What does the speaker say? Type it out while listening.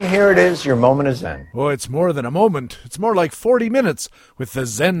here it is, your moment of Zen. Oh, it's more than a moment. It's more like 40 minutes with the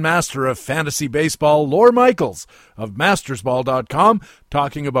Zen master of fantasy baseball, Lore Michaels of mastersball.com,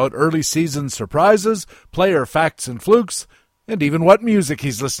 talking about early season surprises, player facts and flukes, and even what music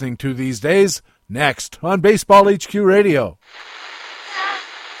he's listening to these days. Next on Baseball HQ Radio.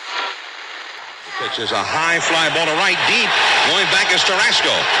 Pitch is a high fly ball to right deep. Going back is Tarasco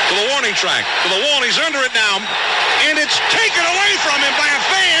to the warning track, to the wall. He's under it now, and it's taken away from him by a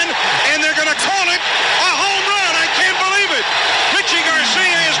fan, and they're going to call it a home run. I can't believe it. Richie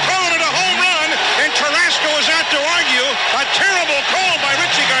Garcia is calling it a home run, and Tarasco is out to argue. A terrible call by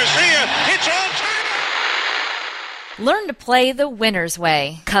Richie Garcia. It's all time. Learn to play the winner's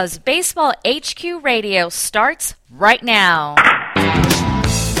way, because Baseball HQ Radio starts right now.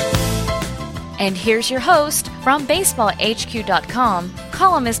 And here's your host from BaseballHQ.com,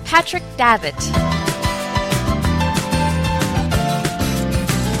 columnist Patrick Davitt.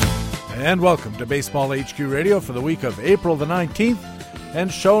 And welcome to Baseball HQ Radio for the week of April the 19th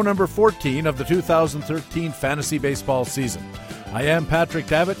and show number 14 of the 2013 fantasy baseball season. I am Patrick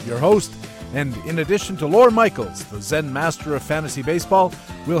Davitt, your host, and in addition to Lore Michaels, the Zen master of fantasy baseball,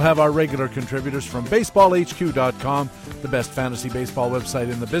 we'll have our regular contributors from BaseballHQ.com, the best fantasy baseball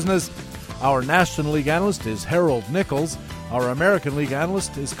website in the business. Our National League analyst is Harold Nichols. Our American League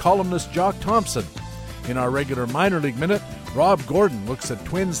analyst is columnist Jock Thompson. In our regular minor league minute, Rob Gordon looks at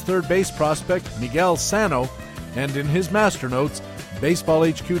Twins third base prospect Miguel Sano. And in his master notes,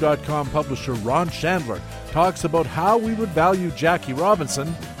 BaseballHQ.com publisher Ron Chandler talks about how we would value Jackie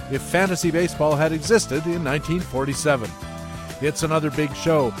Robinson if fantasy baseball had existed in 1947. It's another big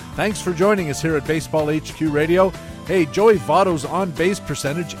show. Thanks for joining us here at Baseball HQ Radio. Hey, Joey Votto's on-base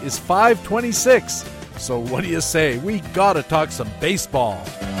percentage is .526. So what do you say? We gotta talk some baseball.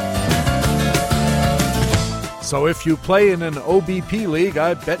 So if you play in an OBP league,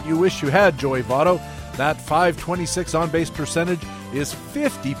 I bet you wish you had Joey Votto. That .526 on-base percentage is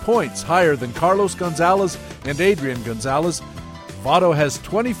 50 points higher than Carlos Gonzalez and Adrian Gonzalez. Votto has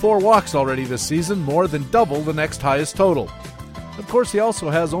 24 walks already this season, more than double the next highest total. Of course, he also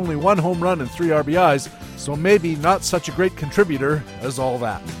has only 1 home run and 3 RBIs, so maybe not such a great contributor as all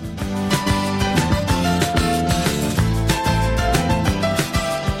that.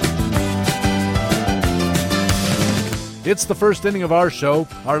 It's the first inning of our show,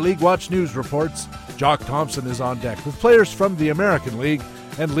 our League Watch News reports. Jock Thompson is on deck with players from the American League,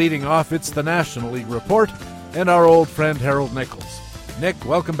 and leading off, it's the National League report and our old friend Harold Nichols. Nick,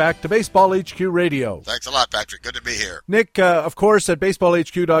 welcome back to Baseball HQ Radio. Thanks a lot, Patrick. Good to be here. Nick, of course, at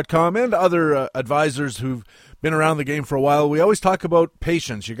BaseballHQ.com and other advisors who've been around the game for a while, we always talk about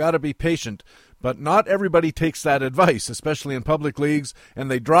patience. You got to be patient. But not everybody takes that advice, especially in public leagues,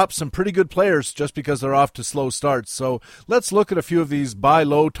 and they drop some pretty good players just because they're off to slow starts. So let's look at a few of these buy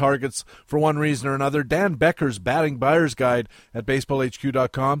low targets for one reason or another. Dan Becker's batting buyer's guide at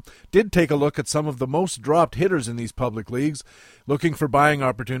BaseballHQ.com did take a look at some of the most dropped hitters in these public leagues, looking for buying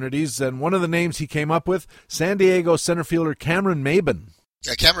opportunities, and one of the names he came up with, San Diego center fielder Cameron Maybin.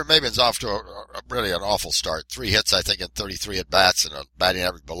 Yeah, Cameron Maybin's off to really an awful start. 3 hits, I think, in 33 at-bats and a batting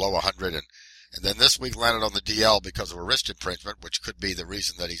average below 100, and then this week landed on the DL because of a wrist impingement, which could be the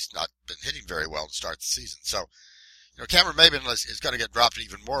reason that he's not been hitting very well to start the season. So, Cameron Maybin is going to get dropped in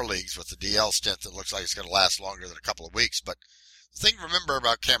even more leagues with the DL stint that looks like it's going to last longer than a couple of weeks. But the thing to remember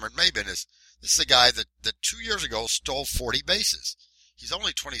about Cameron Maybin is this is a guy that 2 years ago stole 40 bases. He's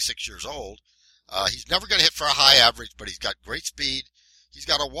only 26 years old. He's never going to hit for a high average, but he's got great speed. He's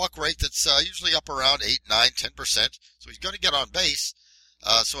got a walk rate that's usually up around 8, 9, 10%. So he's going to get on base.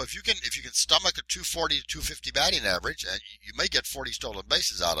 So if you can stomach a 240 to 250 batting average, and you may get 40 stolen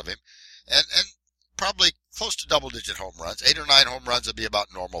bases out of him, and probably close to double-digit home runs. 8 or 9 home runs would be about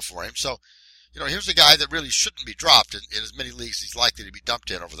normal for him. So, here's a guy that really shouldn't be dropped in as many leagues as he's likely to be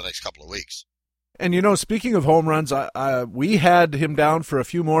dumped in over the next couple of weeks. And, speaking of home runs, we had him down for a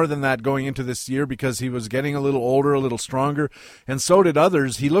few more than that going into this year because he was getting a little older, a little stronger, and so did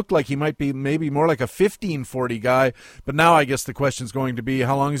others. He looked like he might be maybe more like a 15-40 guy, but now I guess the question's going to be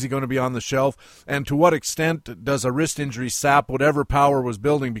how long is he going to be on the shelf, and to what extent does a wrist injury sap whatever power was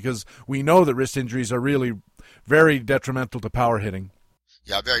building, because we know that wrist injuries are really very detrimental to power hitting.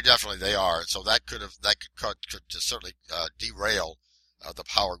 Yeah, very definitely they are. So that could just certainly derail the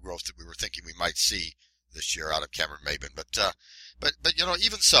power growth that we were thinking we might see this year out of Cameron Maybin. But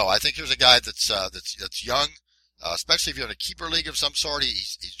even so, I think here's a guy that's young, especially if you're in a keeper league of some sort.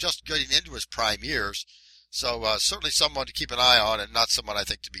 He's just getting into his prime years. So certainly someone to keep an eye on, and not someone I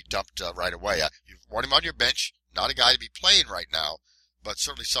think to be dumped right away. You want him on your bench, not a guy to be playing right now, but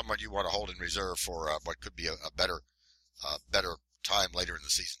certainly someone you want to hold in reserve for what could be a better time later in the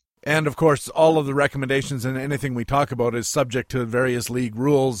season. And, of course, all of the recommendations and anything we talk about is subject to various league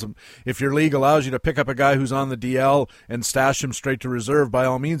rules. If your league allows you to pick up a guy who's on the DL and stash him straight to reserve, by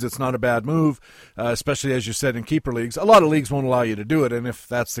all means, it's not a bad move, especially, as you said, in keeper leagues. A lot of leagues won't allow you to do it, and if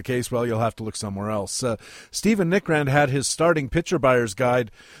that's the case, well, you'll have to look somewhere else. Stephen Nickrand had his starting pitcher buyer's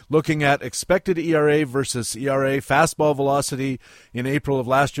guide looking at expected ERA versus ERA, fastball velocity in April of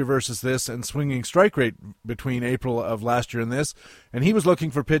last year versus this, and swinging strike rate between April of last year and this. And he was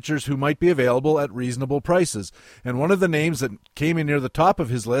looking for pitchers who might be available at reasonable prices. And one of the names that came in near the top of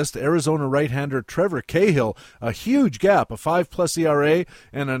his list, Arizona right-hander Trevor Cahill, a huge gap, a 5+ ERA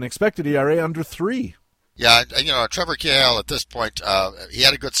and an expected ERA under 3. Yeah, and Trevor Cahill at this point, he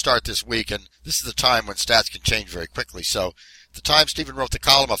had a good start this week, and this is the time when stats can change very quickly. So at the time Stephen wrote the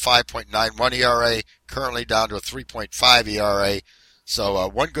column, a 5.91 ERA, currently down to a 3.5 ERA. So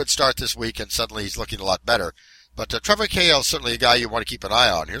one good start this week, and suddenly he's looking a lot better. But Trevor Cahill is certainly a guy you want to keep an eye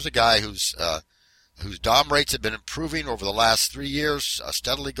on. Here's a guy whose dom rates have been improving over the last 3 years,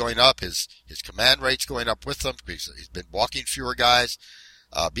 steadily going up. His command rate's going up with them. He's been walking fewer guys.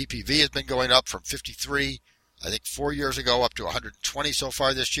 BPV has been going up from 53, I think 4 years ago, up to 120 so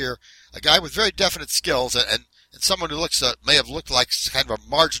far this year. A guy with very definite skills and someone who may have looked like kind of a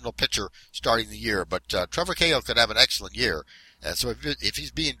marginal pitcher starting the year. But Trevor Cahill could have an excellent year. And so if he's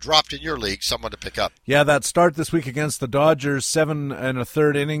being dropped in your league, someone to pick up. Yeah, that start this week against the Dodgers, 7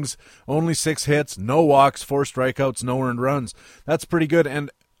 1/3 innings, only 6 hits, no walks, 4 strikeouts, no earned runs. That's pretty good. And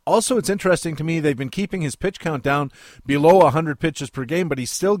also, it's interesting to me, they've been keeping his pitch count down below 100 pitches per game, but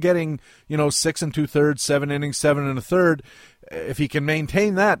he's still getting, 6 2/3, 7 innings, 7 1/3. If he can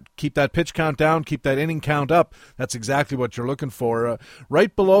maintain that, keep that pitch count down, keep that inning count up, that's exactly what you're looking for.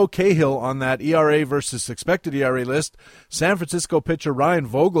 Right below Cahill on that ERA versus expected ERA list, San Francisco pitcher Ryan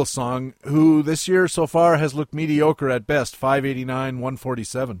Vogelsong, who this year so far has looked mediocre at best, 589,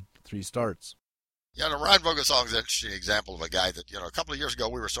 147, 3 starts. Yeah, Ryan Vogelsong is an interesting example of a guy that, a couple of years ago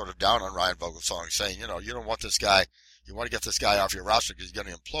we were sort of down on Ryan Vogelsong, saying, you don't want this guy, you want to get this guy off your roster because he's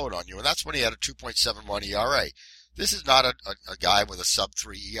going to implode on you. And that's when he had a 2.71 ERA. This is not a guy with a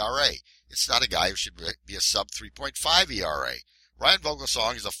sub-3 ERA. It's not a guy who should be a sub-3.5 ERA. Ryan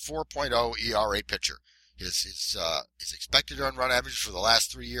Vogelsong is a 4.0 ERA pitcher. His expected earned run average for the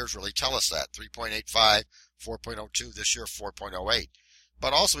last 3 years really tell us that. 3.85, 4.02, this year 4.08.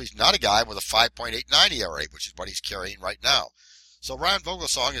 But also he's not a guy with a 5.89 ERA, which is what he's carrying right now. So Ryan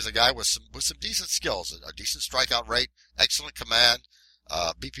Vogelsong is a guy with some decent skills, a decent strikeout rate, excellent command.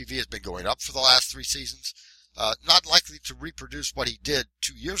 BPV has been going up for the last 3 seasons. Not likely to reproduce what he did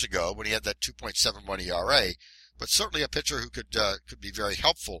 2 years ago when he had that 2.71 ERA, but certainly a pitcher who could be very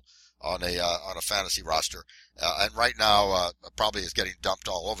helpful on a fantasy roster. And right now, probably is getting dumped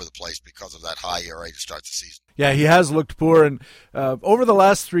all over the place because of that high ERA to start the season. Yeah, he has looked poor, and over the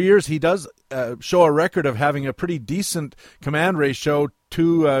last 3 years, he does show a record of having a pretty decent command ratio,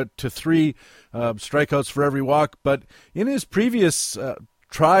 2 to 3 strikeouts for every walk. But in his previous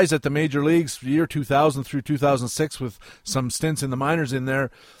tries at the major leagues, year 2000 through 2006, with some stints in the minors in there,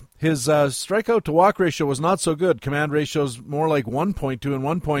 his strikeout to walk ratio was not so good. Command ratio's more like 1.2 and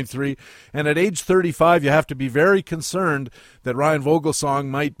 1.3. And at age 35, you have to be very concerned that Ryan Vogelsong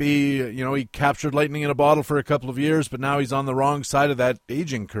might be, he captured lightning in a bottle for a couple of years, but now he's on the wrong side of that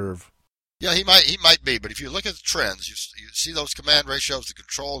aging curve. Yeah, he might be, but if you look at the trends, you see those command ratios, the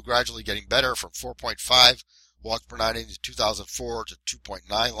control gradually getting better from 4.5 walks per 9 innings in 2004 to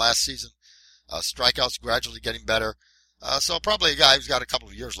 2.9 last season. Strikeouts gradually getting better. So probably a guy who's got a couple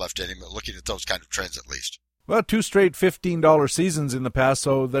of years left in him, looking at those kind of trends at least. Well, 2 straight $15 seasons in the past,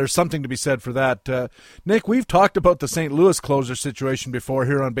 so there's something to be said for that. Nick, we've talked about the St. Louis closer situation before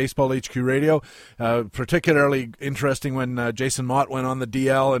here on Baseball HQ Radio. Particularly interesting when Jason Mott went on the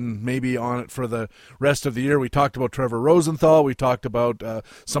DL and maybe on it for the rest of the year. We talked about Trevor Rosenthal. We talked about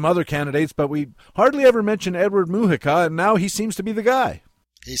some other candidates, but we hardly ever mentioned Edward Mujica, and now he seems to be the guy.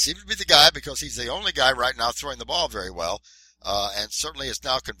 He seems to be the guy because he's the only guy right now throwing the ball very well, and certainly has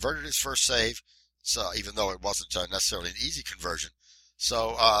now converted his first save. So even though it wasn't necessarily an easy conversion.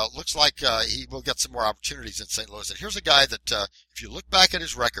 So looks like he will get some more opportunities in St. Louis. And here's a guy that, if you look back at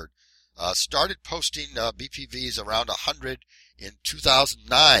his record, started posting BPVs around 100 in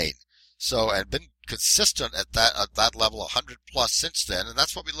 2009. So, and been consistent at that level, 100 plus since then. And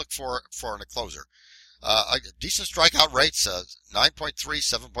that's what we look for in a closer. Decent strikeout rates, 9.3,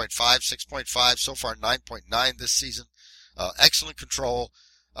 7.5, 6.5, so far 9.9 this season. Excellent control.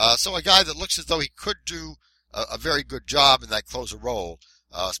 So a guy that looks as though he could do a very good job in that closer role,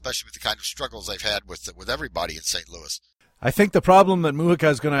 especially with the kind of struggles they've had with everybody in St. Louis. I think the problem that Mujica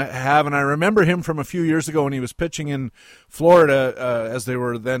is going to have, and I remember him from a few years ago when he was pitching in Florida, as they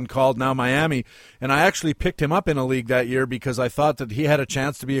were then called, now Miami, and I actually picked him up in a league that year because I thought that he had a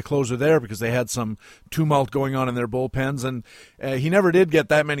chance to be a closer there because they had some tumult going on in their bullpens, and he never did get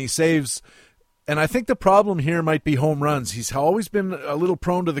that many saves. And I think the problem here might be home runs. He's always been a little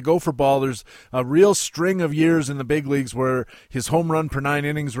prone to the gopher ball. There's a real string of years in the big leagues where his home run per 9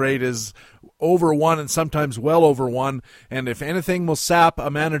 innings rate is over 1 and sometimes well over 1. And if anything will sap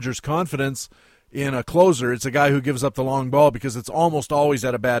a manager's confidence in a closer, it's a guy who gives up the long ball because it's almost always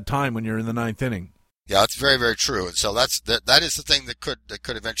at a bad time when you're in the 9th inning. Yeah, that's very, very true. And so that is the thing that could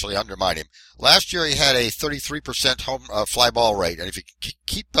eventually undermine him. Last year he had a 33% home fly ball rate, and if you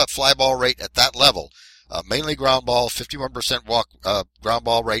keep that fly ball rate at that level, mainly ground ball, 51% walk ground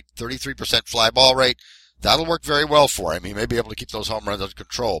ball rate, 33% fly ball rate, that'll work very well for him. He may be able to keep those home runs under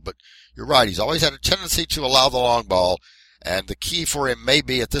control. But you're right, he's always had a tendency to allow the long ball, and the key for him may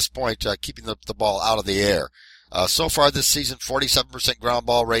be at this point keeping the ball out of the air. So far this season, 47% ground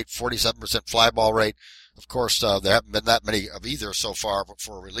ball rate, 47% fly ball rate. Of course, there haven't been that many of either so far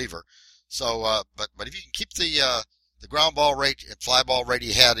for a reliever. So, but if you can keep the ground ball rate and fly ball rate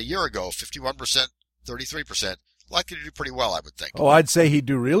he had a year ago, 51%, 33%, likely to do pretty well, I would think. Oh, I'd say he'd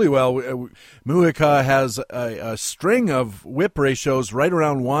do really well. Mujica has a string of whip ratios right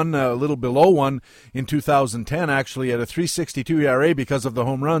around 1, a little below 1 in 2010, actually, at a 3.62 ERA because of the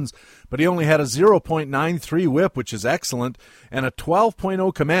home runs. But he only had a 0.93 whip, which is excellent, and a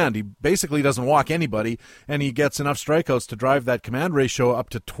 12.0 command. He basically doesn't walk anybody, and he gets enough strikeouts to drive that command ratio up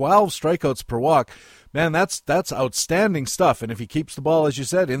to 12 strikeouts per walk. Man, that's outstanding stuff. And if he keeps the ball, as you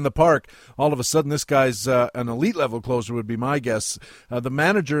said, in the park, all of a sudden this guy's an elite-level closer would be my guess. The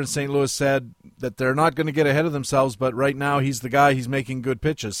manager in St. Louis said that they're not going to get ahead of themselves, but right now he's the guy. He's making good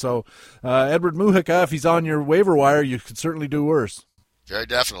pitches. So Edward Mujica, if he's on your waiver wire, you could certainly do worse. Very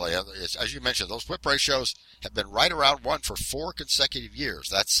definitely. As you mentioned, those whip ratios have been right around 1 for 4 consecutive years.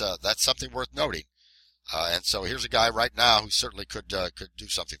 That's something worth noting. And so here's a guy right now who certainly could do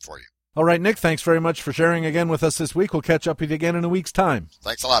something for you. All right, Nick, thanks very much for sharing again with us this week. We'll catch up with you again in a week's time.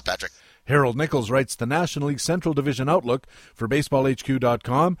 Thanks a lot, Patrick. Harold Nichols writes the National League Central Division Outlook for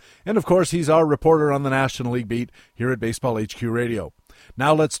BaseballHQ.com, and of course he's our reporter on the National League beat here at BaseballHQ Radio.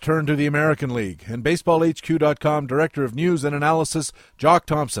 Now let's turn to the American League, and BaseballHQ.com Director of News and Analysis, Jock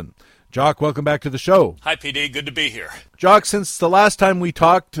Thompson. Jock, welcome back to the show. Hi, PD. Good to be here. Jock, since the last time we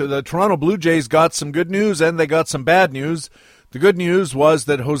talked, the Toronto Blue Jays got some good news and they got some bad news. The good news was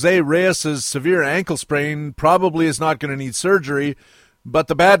that Jose Reyes' severe ankle sprain probably is not going to need surgery, but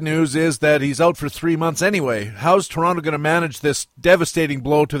the bad news is that he's out for 3 months anyway. How's Toronto going to manage this devastating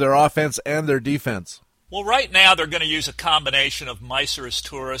blow to their offense and their defense? Well, right now they're going to use a combination of Myceris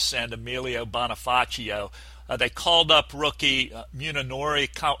Torres and Emilio Bonifacio. They called up rookie Munenori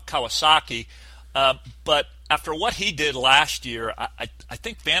Kawasaki, but after what he did last year, I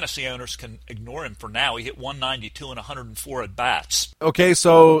think fantasy owners can ignore him for now. He hit 192 and 104 at-bats. Okay,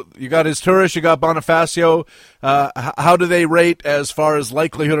 so you got his Torres, you got Bonifacio. How do they rate as far as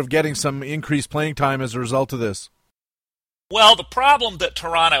likelihood of getting some increased playing time as a result of this? Well, the problem that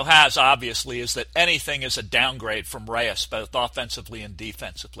Toronto has, obviously, is that anything is a downgrade from Reyes, both offensively and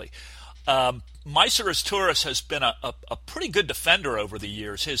defensively. Myceris Torres has been a pretty good defender over the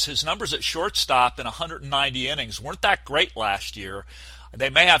years. His numbers at shortstop in 190 innings weren't that great last year. They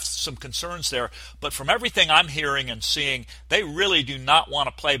may have some concerns there, but from everything I'm hearing and seeing, they really do not want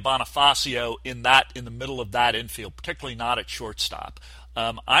to play Bonifacio in the middle of that infield, particularly not at shortstop.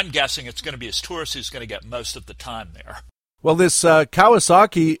 I'm guessing it's going to be his Torres who's going to get most of the time there. Well, this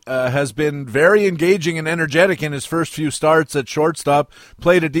Kawasaki has been very engaging and energetic in his first few starts at shortstop,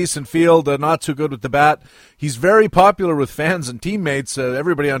 played a decent field, not too good with the bat. He's very popular with fans and teammates.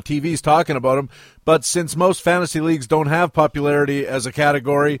 Everybody on TV is talking about him. But since most fantasy leagues don't have popularity as a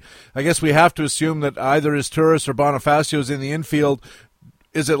category, I guess we have to assume that either is Torres or Bonifacio's in the infield.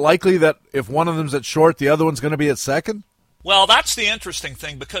 Is it likely that if one of them's at short, the other one's going to be at second? Well, that's the interesting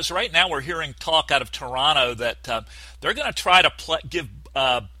thing, because right now we're hearing talk out of Toronto that they're going to try to give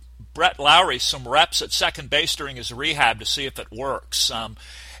Brett Lowry some reps at second base during his rehab to see if it works.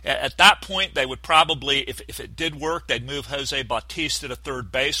 At that point, they would probably, if it did work, they'd move Jose Bautista to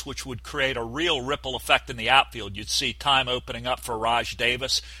third base, which would create a real ripple effect in the outfield. You'd see time opening up for Raj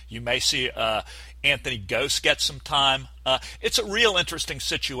Davis. You may see Anthony Gose get some time. It's a real interesting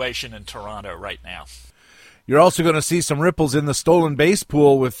situation in Toronto right now. You're also going to see some ripples in the stolen base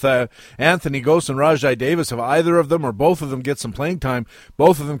pool with Anthony Gose and Rajai Davis. If either of them or both of them get some playing time,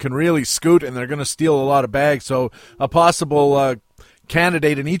 both of them can really scoot, and they're going to steal a lot of bags. So a possible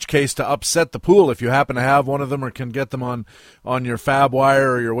candidate in each case to upset the pool if you happen to have one of them or can get them on your fab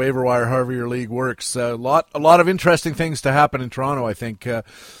wire or your waiver wire, however your league works. A lot of interesting things to happen in Toronto, I think.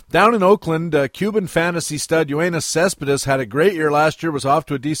 Down in Oakland, Cuban fantasy stud Yoenis Cespedes had a great year last year, was off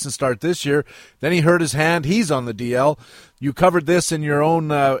to a decent start this year. Then he hurt his hand. He's on the DL. You covered this in your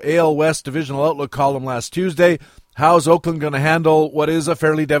own AL West Divisional Outlook column last Tuesday. How's Oakland going to handle what is a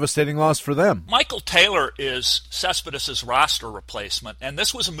fairly devastating loss for them? Michael Taylor is Cespedes' roster replacement, and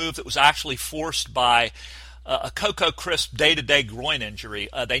this was a move that was actually forced by a Coco Crisp day-to-day groin injury.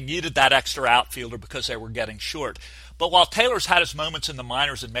 They needed that extra outfielder because they were getting short. But while Taylor's had his moments in the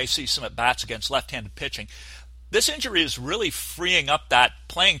minors and may see some at-bats against left-handed pitching, this injury is really freeing up that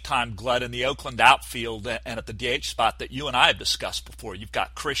playing time glut in the Oakland outfield and at the DH spot that you and I have discussed before. You've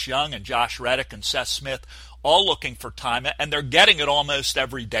got Chris Young and Josh Reddick and Seth Smith all looking for time, and they're getting it almost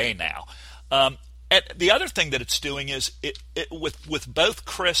every day now. And the other thing that it's doing is with both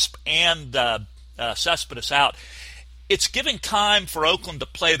Crisp and Cespedes out, it's giving time for Oakland to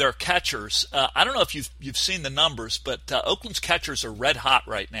play their catchers. I don't know if you've seen the numbers, but Oakland's catchers are red hot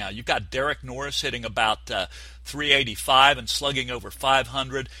right now. You've got Derek Norris hitting about 385 and slugging over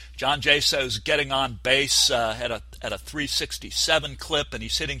 500. John Jaso's getting on base at a 367 clip, and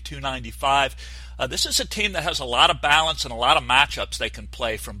he's hitting 295. This is a team that has a lot of balance and a lot of matchups they can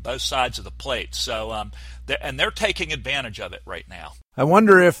play from both sides of the plate. So, they're taking advantage of it right now. I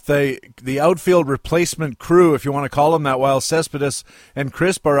wonder if the outfield replacement crew, if you want to call them that, while Cespedes and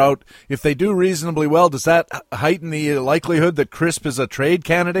Crisp are out, if they do reasonably well, does that heighten the likelihood that Crisp is a trade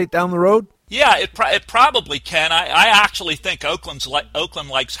candidate down the road? Yeah, it probably can. I actually think Oakland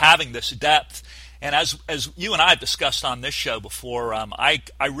likes having this depth. And as you and I have discussed on this show before, I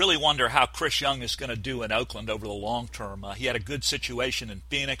really wonder how Chris Young is going to do in Oakland over the long term. He had a good situation in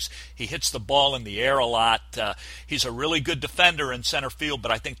Phoenix. He hits the ball in the air a lot. He's a really good defender in center field,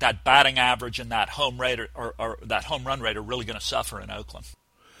 but I think that batting average and that home rate or that home run rate are really going to suffer in Oakland.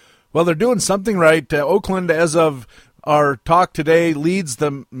 Well, they're doing something right. Oakland, as of our talk today, leads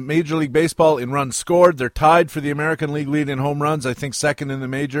the Major League Baseball in runs scored. They're tied for the American League lead in home runs, I think second in the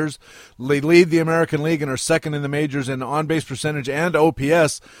majors. They lead the American League and are second in the majors in on-base percentage and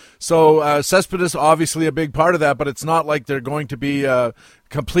OPS. So Cespedes obviously a big part of that, but it's not like they're going to be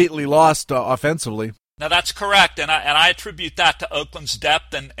completely lost offensively. Now that's correct, and I attribute that to Oakland's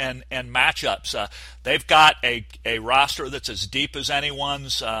depth and matchups. They've got a roster that's as deep as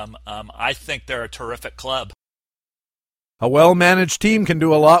anyone's. I think they're a terrific club. A well-managed team can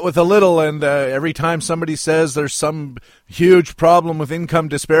do a lot with a little, and every time somebody says there's some huge problem with income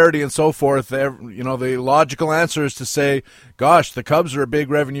disparity and so forth, the logical answer is to say, gosh, the Cubs are a big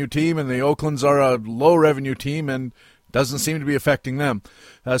revenue team and the Oaklands are a low revenue team, and doesn't seem to be affecting them.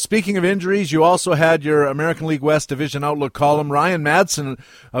 Speaking of injuries, you also had your American League West Division Outlook column. Ryan Madsen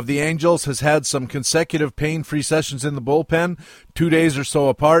of the Angels has had some consecutive pain-free sessions in the bullpen, 2 days or so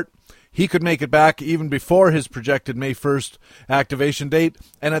apart. He could make it back even before his projected May 1st activation date.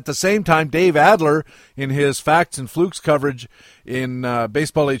 And at the same time, Dave Adler, in his Facts and Flukes coverage in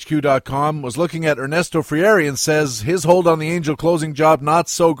BaseballHQ.com, was looking at Ernesto Frieri and says his hold on the Angel closing job not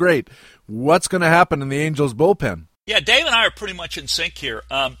so great. What's going to happen in the Angels bullpen? Yeah, Dave and I are pretty much in sync here.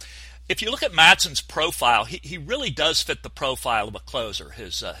 If you look at Madsen's profile, he really does fit the profile of a closer.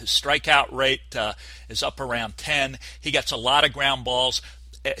 His strikeout rate is up around 10. He gets a lot of ground balls.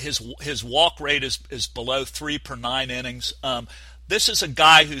 His walk rate is below 3 per 9 innings. This is a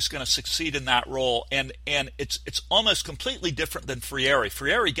guy who's going to succeed in that role, and it's almost completely different than Frieri.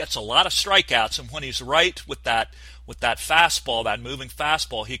 Frieri gets a lot of strikeouts, and when he's right with that fastball, that moving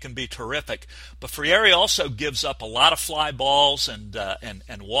fastball, he can be terrific. But Frieri also gives up a lot of fly balls and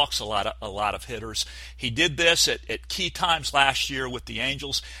walks a lot of hitters. He did this at key times last year with the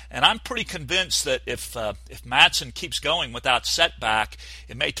Angels, and I'm pretty convinced that if Madsen keeps going without setback,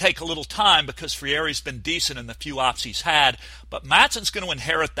 it may take a little time because Frieri's been decent in the few ops he's had. But Madsen's going to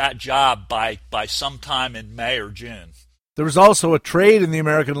inherit that job by sometime in May or June. There was also a trade in the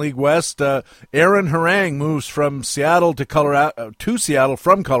American League West. Aaron Harang moves from Seattle to Colorado,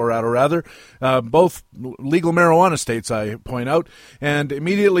 from Colorado, both legal marijuana states, I point out, and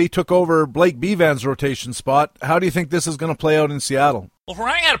immediately took over Blake Bevan's rotation spot. How do you think this is going to play out in Seattle? Well,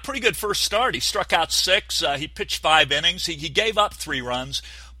 Harang had a pretty good first start. He struck out 6. He pitched 5 innings. He gave up 3 runs,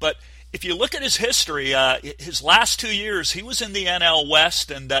 but if you look at his history, his last 2 years, he was in the NL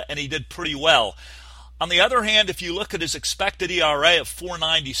West, and he did pretty well. On the other hand, if you look at his expected ERA of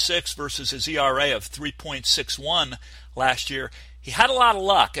 4.96 versus his ERA of 3.61 last year, he had a lot of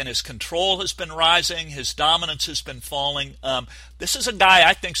luck, and his control has been rising, his dominance has been falling. This is a guy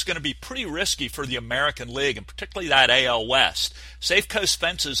I think is going to be pretty risky for the American League, and particularly that AL West. Safe coast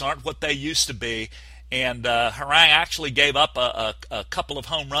fences aren't what they used to be, and Harang actually gave up a couple of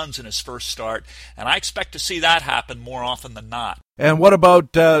home runs in his first start, and I expect to see that happen more often than not. And what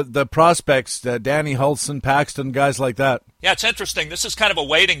about the prospects, Danny Hultzen, Paxton, guys like that? Yeah, it's interesting. This is kind of a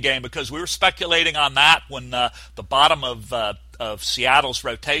waiting game because we were speculating on that when the bottom of Seattle's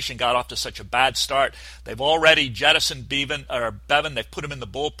rotation got off to such a bad start. They've already jettisoned Bevan. They've put him in the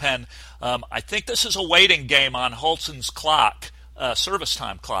bullpen. I think this is a waiting game on Hultzen's clock, service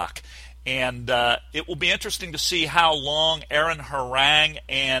time clock. And it will be interesting to see how long Aaron Harang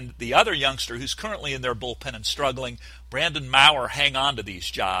and the other youngster who's currently in their bullpen and struggling, Brandon Maurer, hang on to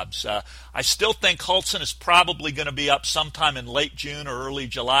these jobs. I still think Hultzen is probably going to be up sometime in late June or early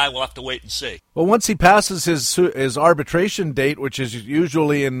July. We'll have to wait and see. Well, once he passes his arbitration date, which is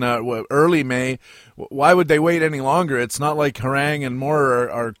usually in early May, why would they wait any longer? It's not like Harang and Maurer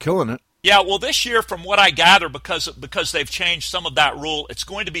are killing it. Yeah, well, this year, from what I gather, because they've changed some of that rule, it's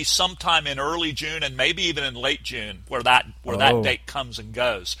going to be sometime in early June and maybe even in late June where that date comes and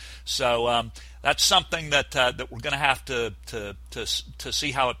goes. So that's something that we're going to have to see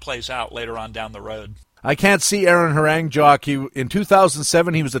how it plays out later on down the road. I can't see Aaron Harang, Jock. In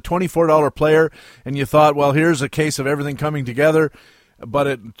 2007, he was a $24 player, and you thought, well, here's a case of everything coming together. But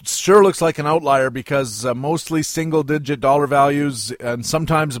it sure looks like an outlier because mostly single-digit dollar values and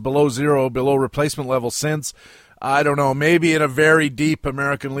sometimes below zero, below replacement level since. I don't know, maybe in a very deep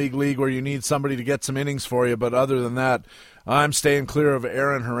American league where you need somebody to get some innings for you. But other than that, I'm staying clear of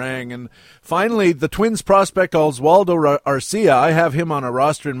Aaron Harang. And finally, the Twins prospect Oswaldo Arcia. I have him on a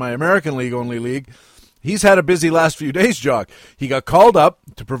roster in my American League-only league. He's had a busy last few days, Jock. He got called up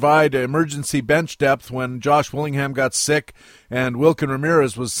to provide emergency bench depth when Josh Willingham got sick and Wilkin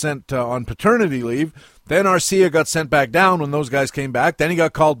Ramirez was sent on paternity leave. Then Arcia got sent back down when those guys came back. Then he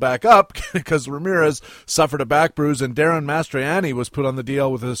got called back up because Ramirez suffered a back bruise and Darren Mastriani was put on the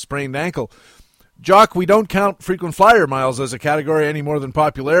DL with a sprained ankle. Jock, we don't count frequent flyer miles as a category any more than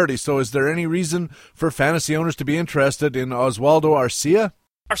popularity, so is there any reason for fantasy owners to be interested in Oswaldo Arcia?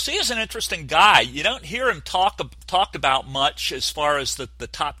 Arcia's an interesting guy. You don't hear him talked about much as far as the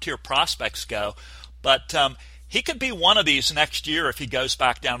top-tier prospects go, but he could be one of these next year if he goes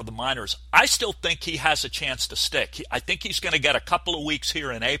back down to the minors. I still think he has a chance to stick. I think he's going to get a couple of weeks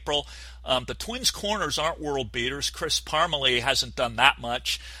here in April. The Twins' corners aren't world beaters. Chris Parmalee hasn't done that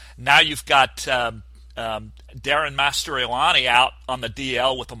much. Now you've got Darren Mastriani out on the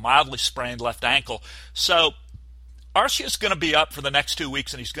DL with a mildly sprained left ankle. So Arcia's going to be up for the next 2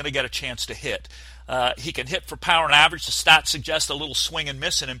 weeks, and he's going to get a chance to hit. He can hit for power and average. The stats suggest a little swing and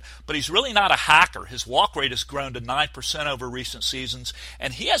miss in him, but he's really not a hacker. His walk rate has grown to 9% over recent seasons,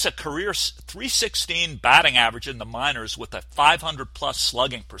 and he has a career .316 batting average in the minors with a 500-plus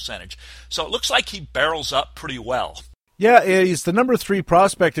slugging percentage. So it looks like he barrels up pretty well. Yeah, he's the number 3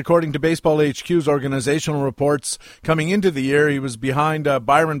 prospect according to Baseball HQ's organizational reports. Coming into the year, he was behind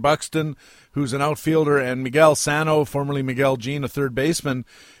Byron Buxton, who's an outfielder, and Miguel Sano, formerly Miguel Jean, a third baseman.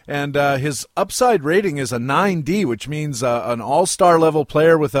 And his upside rating is a 9D, which means an all-star level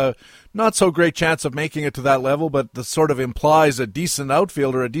player with a not-so-great chance of making it to that level, but this sort of implies a decent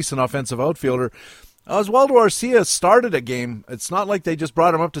outfielder, a decent offensive outfielder. Oswaldo Arcia started a game. It's not like they just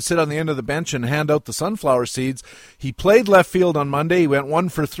brought him up to sit on the end of the bench and hand out the sunflower seeds. He played left field on Monday. He went 1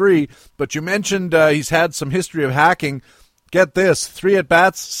 for 3, but you mentioned he's had some history of hacking. Get this, 3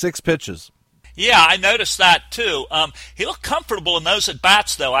 at-bats, 6 pitches. Yeah, I noticed that too. He looked comfortable in those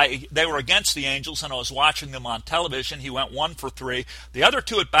at-bats, though. They were against the Angels, and I was watching them on television. He went 1 for 3. The other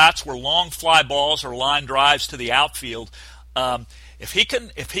 2 at-bats were long fly balls or line drives to the outfield. If he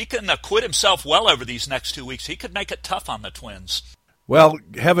can acquit himself well over these next 2 weeks, he could make it tough on the Twins. Well,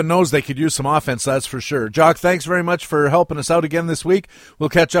 heaven knows they could use some offense, that's for sure. Jock, thanks very much for helping us out again this week. We'll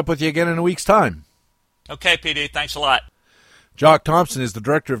catch up with you again in a week's time. Okay, PD, thanks a lot. Jock Thompson is the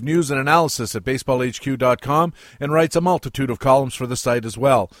Director of News and Analysis at BaseballHQ.com and writes a multitude of columns for the site as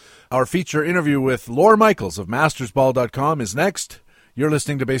well. Our feature interview with Laura Michaels of MastersBall.com is next. You're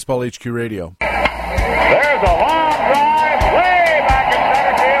listening to Baseball HQ Radio. There's a long drive way back in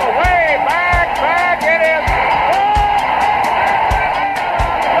center field, way back, it is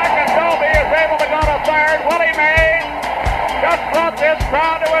second. Dolby is able to go to third. Willie Mays just brought this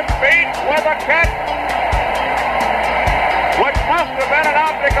crowd to its feet with a catch, which must have been an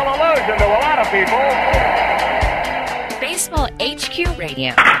optical illusion to a lot of people. Baseball HQ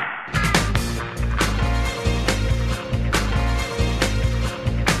Radio.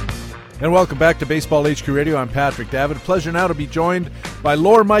 And welcome back to Baseball HQ Radio. I'm Patrick Davitt. Pleasure now to be joined by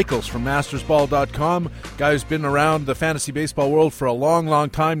Lore Michaels from mastersball.com. Guy who's been around the fantasy baseball world for a long,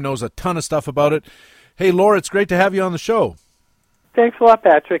 long time, knows a ton of stuff about it. Hey, Lore, it's great to have you on the show. Thanks a lot,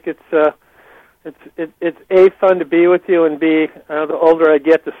 Patrick. It's A, fun to be with you, and B, the older I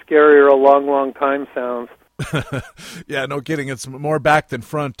get, the scarier a long, long time sounds. Yeah, no kidding. It's more back than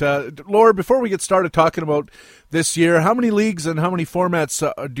front. Laura, before we get started talking about this year, how many leagues and how many formats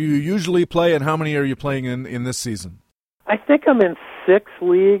do you usually play, and how many are you playing in this season? I think I'm in 6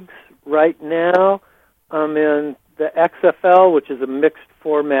 leagues right now. I'm in the XFL, which is a mixed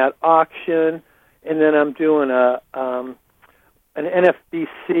format auction, and then I'm doing an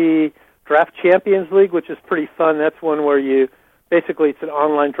NFBC Draft Champions League, which is pretty fun. That's one where you basically, it's an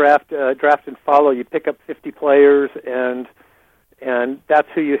online draft and follow. You pick up 50 players, and that's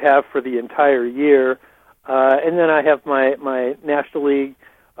who you have for the entire year. And then I have my National League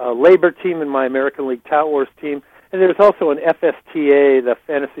Labor team and my American League Tout Wars team. And there's also an FSTA, the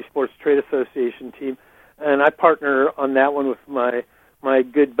Fantasy Sports Trade Association team. And I partner on that one with my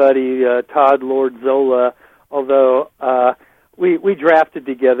good buddy Todd Lord Zola. Although we drafted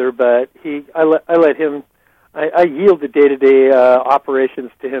together, but I let him. I yield the day-to-day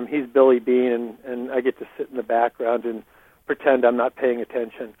operations to him. He's Billy Bean, and I get to sit in the background and pretend I'm not paying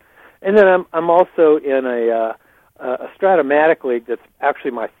attention. And then I'm also in a Stratomatic league that's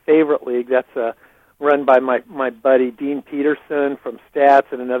actually my favorite league. That's run by my buddy Dean Peterson from Stats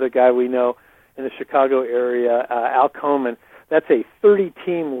and another guy we know in the Chicago area, Al Coleman. That's a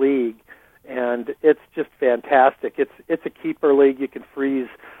 30-team league, and it's just fantastic. It's a keeper league. You can freeze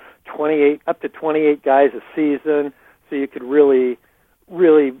up to 28 guys a season, so you could really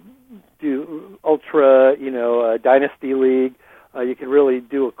do ultra, dynasty league. You could really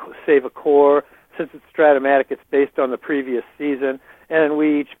save a core. Since it's Stratomatic, it's based on the previous season, and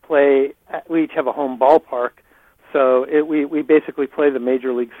we each have a home ballpark, so we basically play the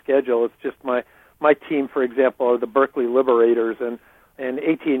major league schedule. It's just my team, for example, are the Berkeley Liberators, and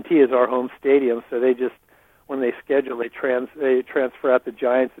AT&T is our home stadium, so they just, when they schedule, they transfer out the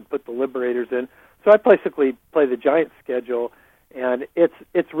Giants and put the Liberators in. So I basically play the Giants schedule, and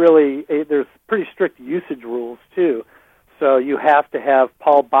it's really there's pretty strict usage rules too. So you have to have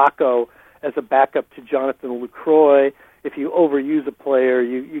Paul Bacco as a backup to Jonathan Lucroy. If you overuse a player,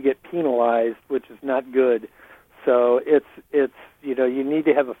 you get penalized, which is not good. So it's you need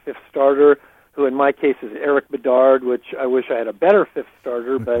to have a fifth starter, who in my case is Eric Bedard, which I wish I had a better fifth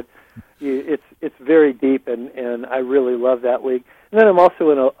starter, but it's very deep, and I really love that league. And then I'm also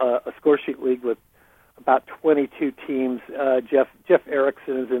in a score sheet league with about 22 teams. Jeff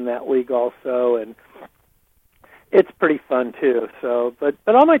Erickson is in that league also, and it's pretty fun too. So, but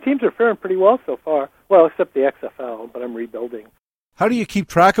all my teams are faring pretty well so far. Well, except the XFL, but I'm rebuilding. How do you keep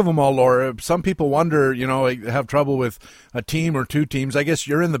track of them all, Laura? Some people wonder, have trouble with a team or two teams. I guess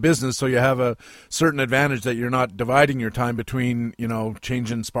you're in the business, so you have a certain advantage that you're not dividing your time between,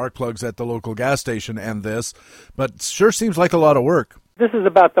 changing spark plugs at the local gas station and this. But it sure seems like a lot of work. This is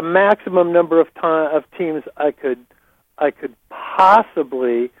about the maximum number of teams I could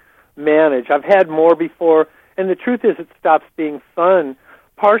possibly manage. I've had more before, and the truth is it stops being fun,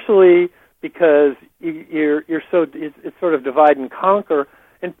 partially because it's sort of divide and conquer,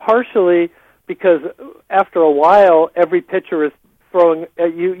 and partially because after a while every pitcher is throwing.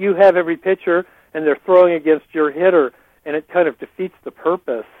 You have every pitcher, and they're throwing against your hitter, and it kind of defeats the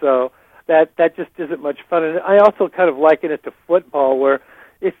purpose. So that just isn't much fun. And I also kind of liken it to football, where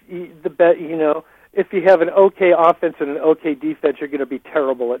if you have an okay offense and an okay defense, you're going to be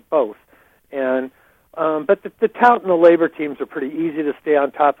terrible at both. And but the Tout and the Labor teams are pretty easy to stay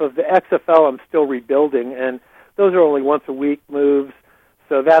on top of. The XFL I'm still rebuilding, and those are only once a week moves,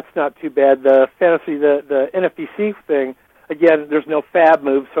 so that's not too bad. The fantasy, the NFBC thing, again, there's no fab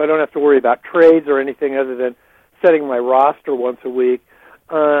moves, so I don't have to worry about trades or anything other than setting my roster once a week.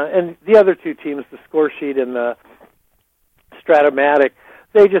 And the other two teams, the Score Sheet and the Stratomatic,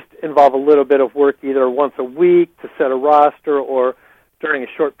 they just involve a little bit of work either once a week to set a roster or during a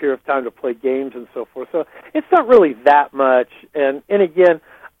short period of time to play games and so forth. So it's not really that much. And again,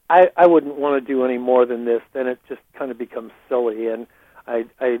 I wouldn't want to do any more than this. Then it just kind of becomes silly, and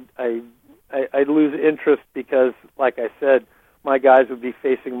I'd lose interest because, like I said, my guys would be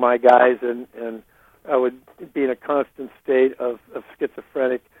facing my guys, and I would be in a constant state of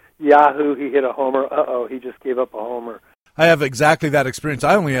schizophrenic. Yahoo! He hit a homer. He just gave up a homer. I have exactly that experience.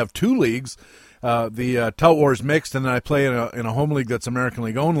 I only have 2 leagues. The Tout Wars mixed, and then I play in a home league that's American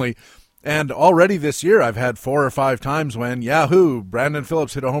League only. And already this year I've had 4 or 5 times when, Yahoo! Brandon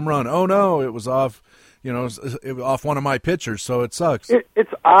Phillips hit a home run. Oh no, it was off off one of my pitchers, so it sucks.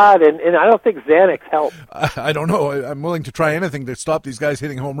 It's odd, and I don't think Xanax helps. I don't know. I'm willing to try anything to stop these guys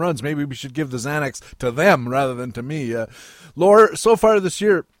hitting home runs. Maybe we should give the Xanax to them rather than to me. Laura, so far this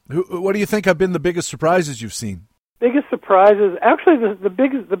year, what do you think have been the biggest surprises you've seen? Biggest surprises, actually, the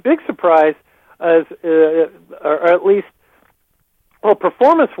big surprise is, or at least, well,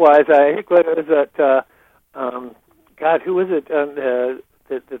 performance-wise, I think it was that. Who is it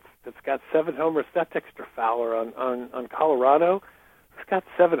that's got 7 homers? That's Dexter Fowler on Colorado. He's got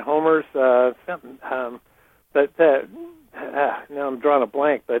 7 homers. Now I'm drawing a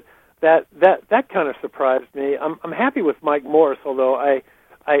blank. But that kind of surprised me. I'm happy with Mike Morse, although I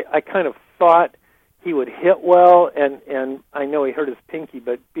kind of thought he would hit well, and I know he hurt his pinky,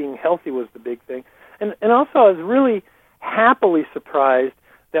 but being healthy was the big thing. And also I was really happily surprised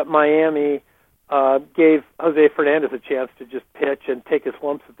that Miami gave Jose Fernandez a chance to just pitch and take his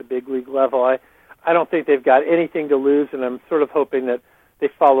lumps at the big league level. I don't think they've got anything to lose, and I'm sort of hoping that they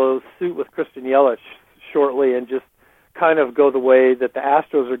follow suit with Christian Yelich shortly and just kind of go the way that the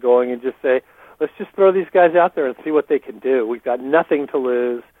Astros are going and just say, let's just throw these guys out there and see what they can do. We've got nothing to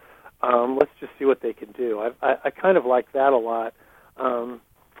lose. Let's just see what they can do. I kind of like that a lot. I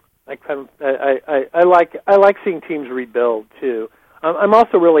like seeing teams rebuild too. I'm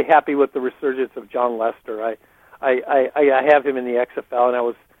also really happy with the resurgence of John Lester. I have him in the XFL,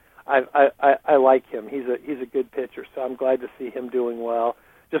 and I like him. He's a good pitcher, so I'm glad to see him doing well.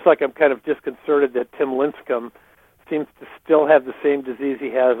 Just like I'm kind of disconcerted that Tim Lincecum seems to still have the same disease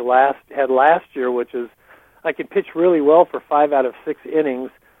he had last year, which is I can pitch really well for 5 out of 6 innings,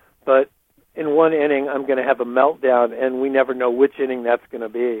 but in one inning I'm going to have a meltdown, and we never know which inning that's going to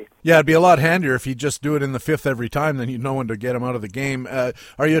be. Yeah, it'd be a lot handier if you just do it in the 5th every time, then you'd know when to get him out of the game.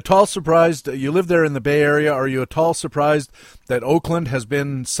 Are you at all surprised, you live there in the Bay Area, are you at all surprised that Oakland has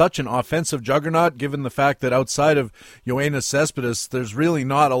been such an offensive juggernaut, given the fact that outside of Yoenis Cespedes, there's really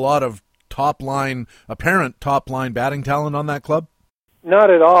not a lot of apparent top-line batting talent on that club? Not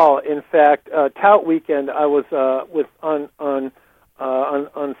at all. In fact, Tout Weekend, I was on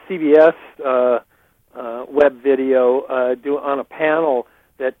CBS web video on a panel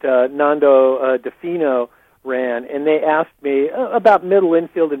that Nando DeFino ran, and they asked me about middle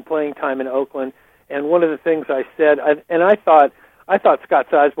infield and playing time in Oakland. And one of the things I said, I thought Scott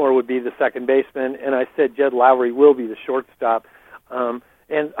Sizemore would be the second baseman, and I said Jed Lowry will be the shortstop.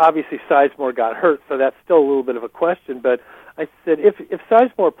 And obviously Sizemore got hurt, so that's still a little bit of a question. But I said if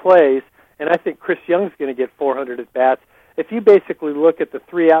Sizemore plays, and I think Chris Young's going to get 400 at bats, if you basically look at the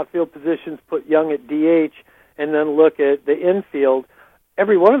 3 outfield positions, put Young at DH, and then look at the infield,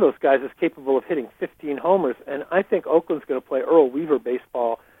 every one of those guys is capable of hitting 15 homers. And I think Oakland's going to play Earl Weaver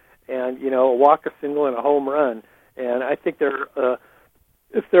baseball, and a walk, a single, and a home run. And I think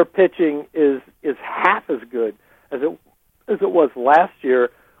if their pitching is half as good as it was last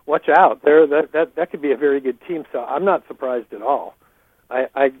year, watch out. That could be a very good team. So I'm not surprised at all.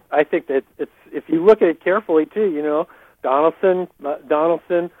 I think that it's, if you look at it carefully too, Donaldson,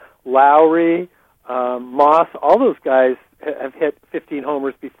 Lowry, Moss, all those guys have hit 15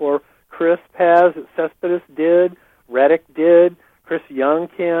 homers before. Crisp has, Cespedes did, Reddick did, Chris Young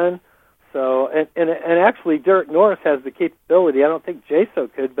can. So and actually Derek Norris has the capability. I don't think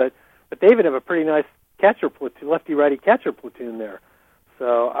Jaso could, but they even have a pretty nice catcher platoon, lefty-righty catcher platoon there.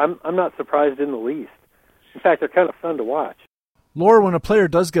 So I'm not surprised in the least. In fact, they're kind of fun to watch. Laura, when a player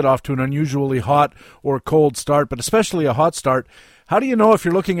does get off to an unusually hot or cold start, but especially a hot start, how do you know if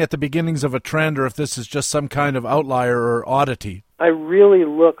you're looking at the beginnings of a trend or if this is just some kind of outlier or oddity? I really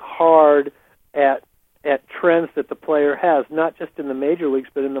look hard at trends that the player has, not just in the major leagues,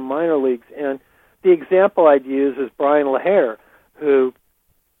 but in the minor leagues. And the example I'd use is Brian LaHare, who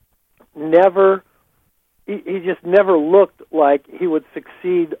he just never looked like he would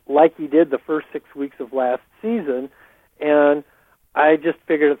succeed like he did the first 6 weeks of last season. And I just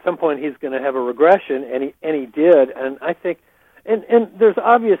figured at some point he's going to have a regression, and he did. And I think, and there's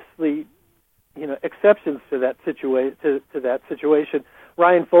obviously, exceptions to that situation.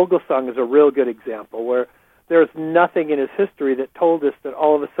 Ryan Vogelsong is a real good example where there's nothing in his history that told us that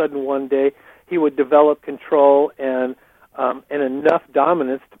all of a sudden one day he would develop control and enough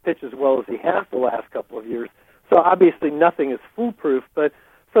dominance to pitch as well as he has the last couple of years. So obviously nothing is foolproof, but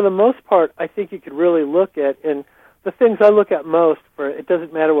for the most part, I think you could really look at, and the things I look at most, for it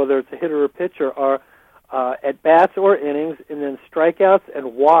doesn't matter whether it's a hitter or pitcher, are at bats or innings, and then strikeouts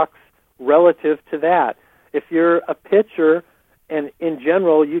and walks relative to that. If you're a pitcher, and in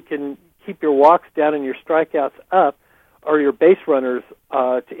general you can keep your walks down and your strikeouts up, or your base runners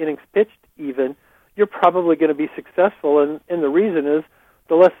to innings pitched even, you're probably going to be successful. And the reason is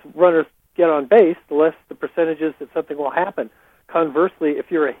the less runners get on base, the less the percentages that something will happen. Conversely, if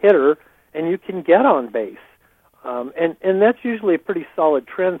you're a hitter and you can get on base, and that's usually a pretty solid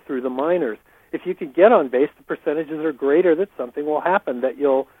trend through the minors. If you can get on base, the percentages are greater that something will happen, that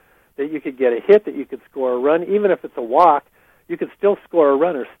you could get a hit, that you could score a run. Even if it's a walk, you could still score a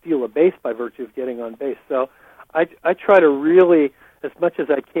run or steal a base by virtue of getting on base. So I try to really, as much as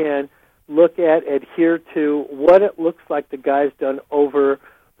I can, adhere to what it looks like the guy's done over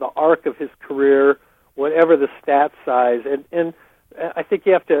the arc of his career, whatever the stat size. And I think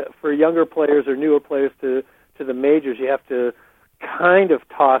you have to, for younger players or newer players to the majors, you have to kind of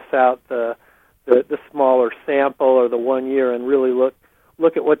toss out the smaller sample or the 1 year and really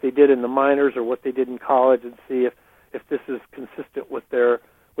look at what they did in the minors or what they did in college and see if this is consistent with their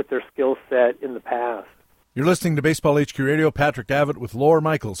skill set in the past. You're listening to Baseball HQ Radio. Patrick Davitt with Laura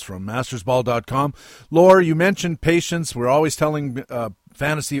Michaels from mastersball.com. Laura, you mentioned patience. We're always telling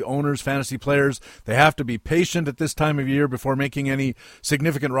fantasy owners, fantasy players, they have to be patient at this time of year before making any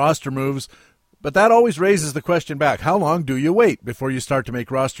significant roster moves. But that always raises the question back. How long do you wait before you start to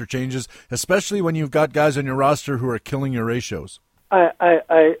make roster changes, especially when you've got guys on your roster who are killing your ratios?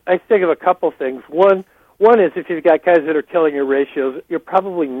 I think of a couple things. One is if you've got guys that are killing your ratios, you're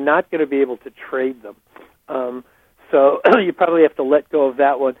probably not going to be able to trade them. So you probably have to let go of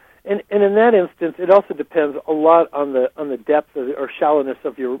that one. And in that instance, it also depends a lot on the depth or shallowness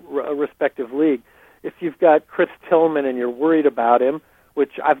of your respective league. If you've got Chris Tillman and you're worried about him,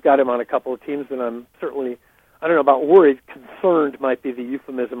 which I've got him on a couple of teams, and I'm certainly, I don't know about worried, concerned might be the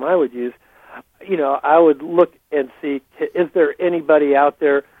euphemism I would use. I would look and see, is there anybody out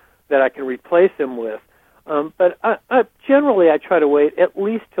there that I can replace him with? But generally I try to wait at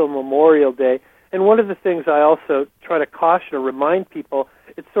least till Memorial Day. And one of the things I also try to caution or remind people,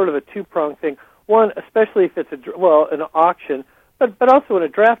 it's sort of a two-pronged thing. One, especially if it's an auction, but also in a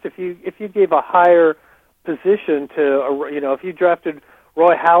draft, if you gave a higher position to, if you drafted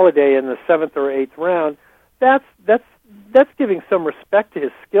Roy Halladay in the 7th or 8th round, that's giving some respect to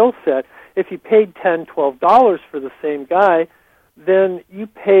his skill set. If you paid $10, $12 for the same guy, then you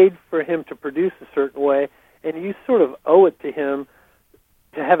paid for him to produce a certain way, and you sort of owe it to him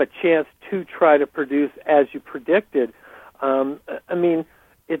to have a chance to try to produce as you predicted.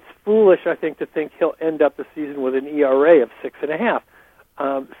 It's foolish, I think, to think he'll end up the season with an ERA of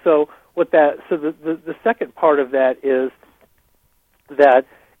 6.5. So the second part of that is that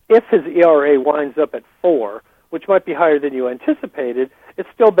if his ERA winds up at 4, which might be higher than you anticipated, it's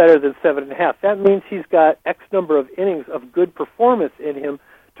still better than 7.5. That means he's got X number of innings of good performance in him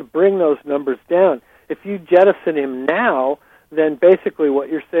to bring those numbers down. If you jettison him now, then basically what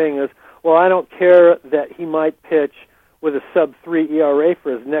you're saying is, well, I don't care that he might pitch with a sub-3 ERA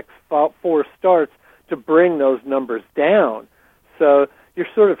for his next 4 starts to bring those numbers down. So you're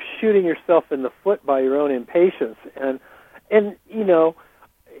sort of shooting yourself in the foot by your own impatience. And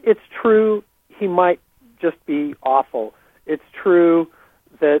it's true he might just be awful. It's true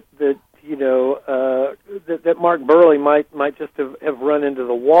that Mark Burley might just have run into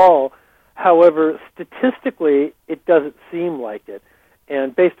the wall. However, statistically, it doesn't seem like it.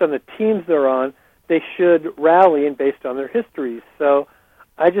 And based on the teams they're on, they should rally, and based on their histories. So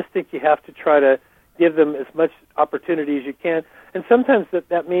I just think you have to try to give them as much opportunity as you can. And sometimes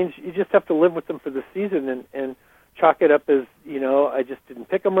that means you just have to live with them for the season and chalk it up as, I just didn't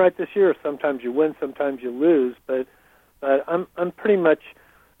pick them right this year. Sometimes you win, sometimes you lose. But I'm pretty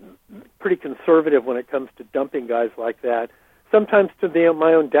conservative when it comes to dumping guys like that. Sometimes to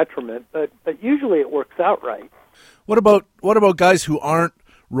my own detriment, but usually it works out right. What about guys who aren't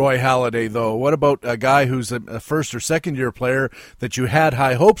Roy Halladay, though? What about a guy who's a first or second year player that you had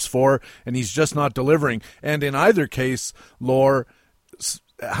high hopes for, and he's just not delivering? And in either case, Lore,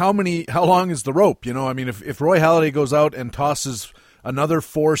 how long is the rope? If Roy Halladay goes out and tosses another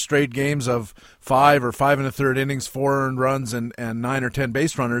 4 straight games of 5 or 5 1/3 innings, 4 earned runs, and 9 or 10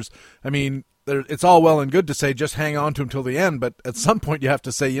 base runners, it's all well and good to say just hang on to him till the end, but at some point you have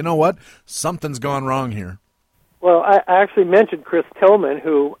to say, you know what, something's gone wrong here. Well, I actually mentioned Chris Tillman,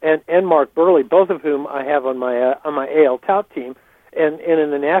 who and Mark Burley, both of whom I have on my AL tout team, and in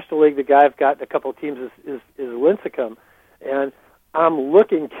the National League, the guy I've got in a couple of teams is Lincecum, and I'm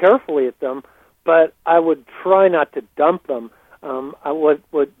looking carefully at them, but I would try not to dump them.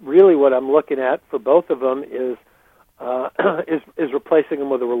 What I'm looking at for both of them is replacing them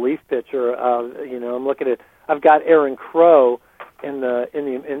with a relief pitcher. I'm looking at. I've got Aaron Crow in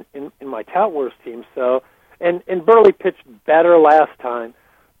my Tout Wars team. So, and Burley pitched better last time,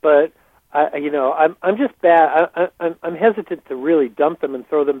 but I'm just bad. I'm hesitant to really dump them and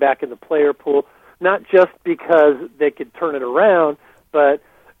throw them back in the player pool. Not just because they could turn it around, but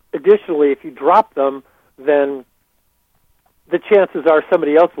additionally, if you drop them, then the chances are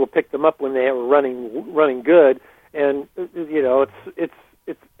somebody else will pick them up when they are running good. And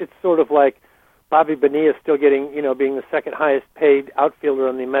it's sort of like Bobby Bonilla still getting, being the second highest paid outfielder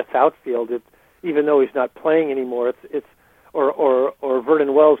on the Mets outfield. Even though he's not playing anymore. Or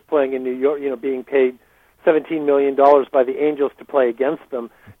Vernon Wells playing in New York, being paid $17 million by the Angels to play against them.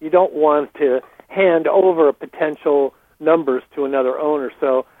 You don't want to hand over potential numbers to another owner.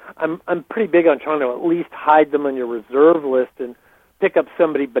 So I'm pretty big on trying to at least hide them on your reserve list and pick up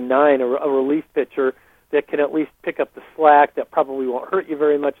somebody benign, a relief pitcher that can at least pick up the slack, that probably won't hurt you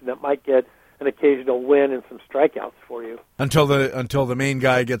very much, and that might get an occasional win and some strikeouts for you until the main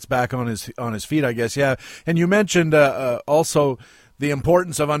guy gets back on his feet, I guess. Yeah, and you mentioned also the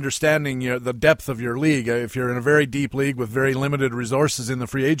importance of understanding the depth of your league. If you're in a very deep league with very limited resources in the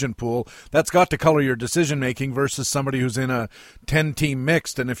free agent pool, that's got to color your decision making versus somebody who's in a 10-team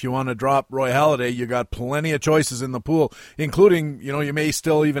mixed. And if you want to drop Roy Halladay, you got plenty of choices in the pool, including you may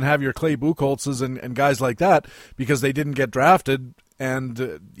still even have your Clay Buchholzes and guys like that because they didn't get drafted.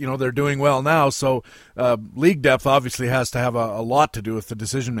 And, they're doing well now. So league depth obviously has to have a lot to do with the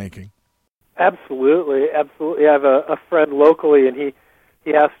decision-making. Absolutely. I have a friend locally, and he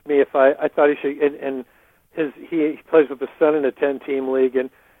asked me if I thought he should, and he plays with the Sun in a 10-team league,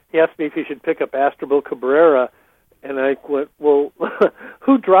 and he asked me if he should pick up Astrobil Cabrera. And I went, well,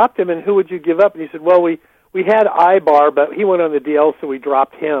 who dropped him, and who would you give up? And he said, well, we had Ibar, but he went on the DL, so we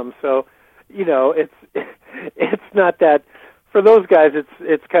dropped him. So, it's not that... For those guys,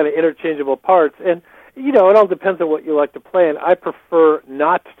 it's kind of interchangeable parts, and it all depends on what you like to play. And I prefer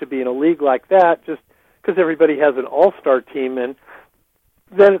not to be in a league like that, just because everybody has an all-star team, and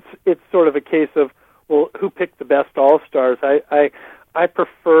then it's sort of a case of, well, who picked the best all-stars? I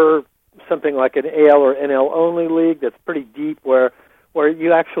prefer something like an AL or NL only league that's pretty deep, where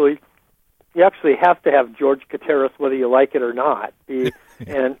you actually have to have George Kateris whether you like it or not.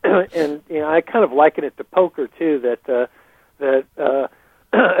 And I kind of liken it to poker too, that a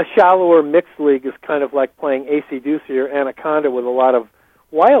shallower mixed league is kind of like playing AC-Deuce or Anaconda with a lot of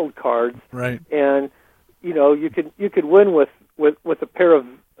wild cards. Right. And you could win with a pair of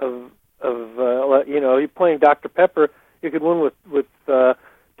you're playing Dr. Pepper. You could win with 2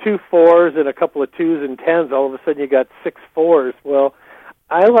 4s and a couple of 2s and 10s. All of a sudden you got 6 4s. Well,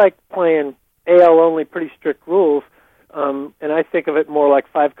 I like playing AL only, pretty strict rules, and I think of it more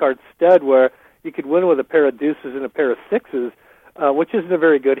like 5-card stud, where you could win with a pair of deuces and a pair of 6s, which isn't a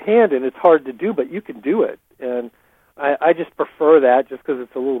very good hand, and it's hard to do, but you can do it. And I just prefer that just because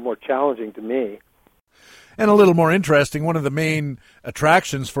it's a little more challenging to me. And a little more interesting. One of the main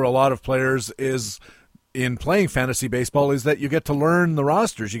attractions for a lot of players is in playing fantasy baseball is that you get to learn the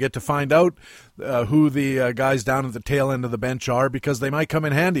rosters. You get to find out who the guys down at the tail end of the bench are, because they might come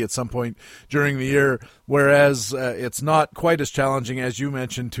in handy at some point during the year, whereas it's not quite as challenging as you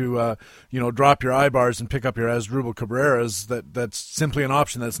mentioned to drop your Ibars and pick up your Asdrubal Cabreras. That's simply an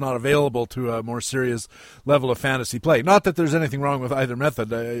option that's not available to a more serious level of fantasy play. Not that there's anything wrong with either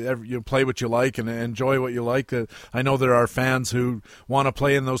method. You play what you like and enjoy what you like. I know there are fans who want to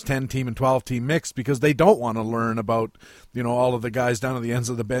play in those 10-team and 12-team mixed because they don't want to learn about all of the guys down at the ends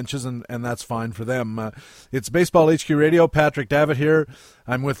of the benches, and that's fine for them. It's Baseball HQ Radio. Patrick Davitt here.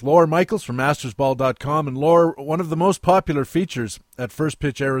 I'm with Laura Michaels from mastersball.com. And Laura, one of the most popular features at First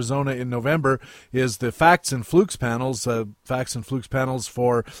Pitch Arizona in November is the Facts and Flukes panels, Facts and Flukes panels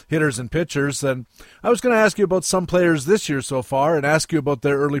for hitters and pitchers. And I was going to ask you about some players this year so far and ask you about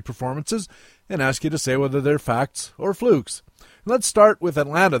their early performances and ask you to say whether they're facts or flukes. Let's start with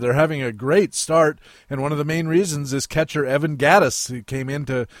Atlanta. They're having a great start, and one of the main reasons is catcher Evan Gattis, who came in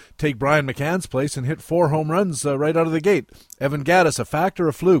to take Brian McCann's place and hit 4 home runs right out of the gate. Evan Gattis, a fact or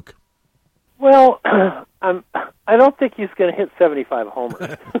a fluke? Well, I don't think he's going to hit 75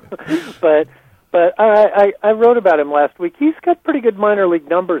 homers, but I wrote about him last week. He's got pretty good minor league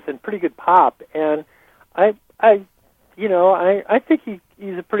numbers and pretty good pop, and I think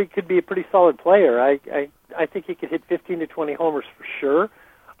could be a pretty solid player. I think he could hit 15 to 20 homers for sure.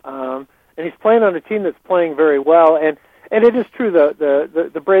 And he's playing on a team that's playing very well. And it is true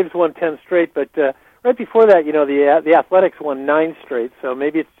the Braves won 10 straight, but right before that, the Athletics won 9 straight. So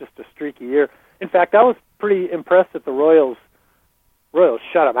maybe it's just a streaky year. In fact, I was pretty impressed that the Royals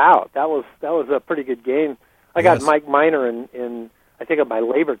shut him out. That was a pretty good game. I got Mike Minor in I think on my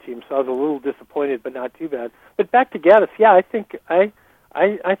labor team, so I was a little disappointed, but not too bad. But back to Gattis, yeah, I think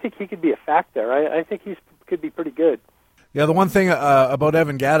he could be a fact there. I think he could be pretty good. Yeah, the one thing about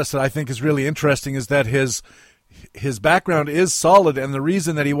Evan Gattis that I think is really interesting is that his his background is solid, and the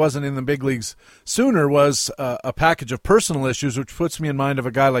reason that he wasn't in the big leagues sooner was a package of personal issues, which puts me in mind of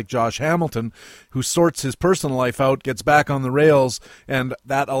a guy like Josh Hamilton, who sorts his personal life out, gets back on the rails, and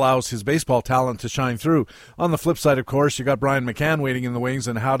that allows his baseball talent to shine through. On the flip side, of course, you got Brian McCann waiting in the wings,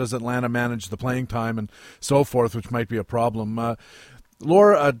 and how does Atlanta manage the playing time and so forth, which might be a problem.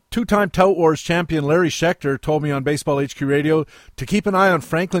 Laura, a two-time Tout Wars champion Larry Schechter told me on Baseball HQ Radio to keep an eye on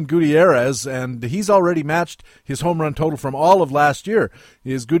Franklin Gutierrez, and he's already matched his home run total from all of last year.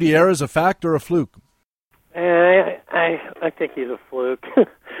 Is Gutierrez a fact or a fluke? I think he's a fluke.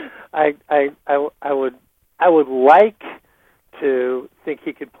 I would like to think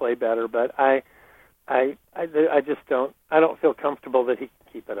he could play better, but I just don't. I don't feel comfortable that he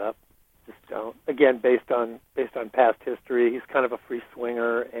can keep it up. Just don't. Again, based on past history, he's kind of a free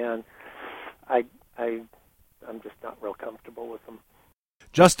swinger, and I'm just not real comfortable with him.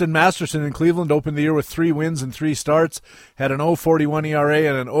 Justin Masterson in Cleveland opened the year with 3 wins and 3 starts, had an 0.41 ERA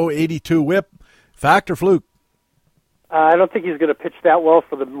and an 0.82 WHIP. Fact or fluke? I don't think he's going to pitch that well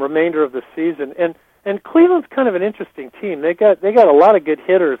for the remainder of the season. And Cleveland's kind of an interesting team. They got a lot of good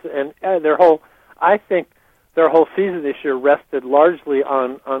hitters, and their whole season this year rested largely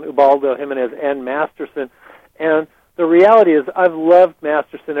on Ubaldo Jimenez and Masterson. And the reality is I've loved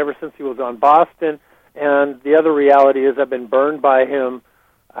Masterson ever since he was on Boston, and the other reality is I've been burned by him,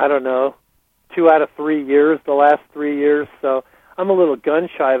 I don't know, 2 out of 3 years, the last 3 years, so I'm a little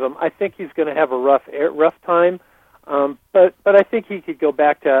gun-shy of him. I think he's going to have a rough time, but I think he could go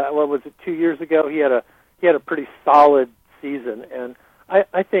back to, what was it, 2 years ago? He had a pretty solid season, and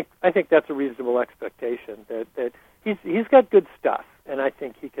I think that's a reasonable expectation that he's got good stuff, and I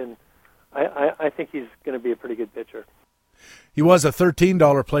think he can. I think he's going to be a pretty good pitcher. He was a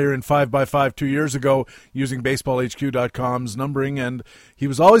 $13 player in 5x5 2 years ago using BaseballHQ.com's numbering, and he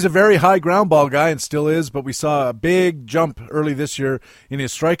was always a very high ground ball guy and still is, but we saw a big jump early this year in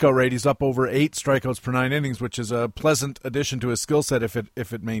his strikeout rate. He's up over 8 strikeouts per 9 innings, which is a pleasant addition to his skill set if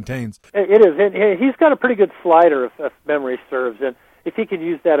it maintains. It is, and he's got a pretty good slider if memory serves, and if he can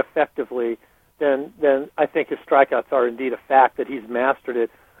use that effectively, then I think his strikeouts are indeed a fact that he's mastered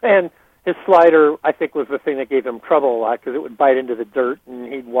it. And his slider, I think, was the thing that gave him trouble a lot because it would bite into the dirt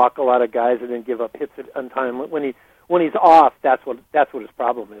and he'd walk a lot of guys and then give up hits at untimely. When he's off, that's what his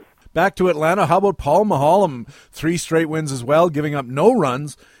problem is. Back to Atlanta, how about Paul Maholm? 3 straight wins as well, giving up no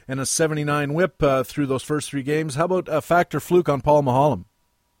runs and a 79 whip through those first 3 games. How about a fact or fluke on Paul Maholm?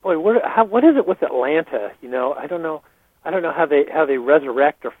 Boy, what is it with Atlanta? I don't know how they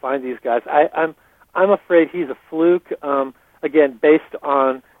resurrect or find these guys. I'm afraid he's a fluke. Again, based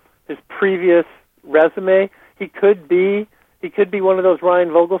on his previous resume, he could be one of those Ryan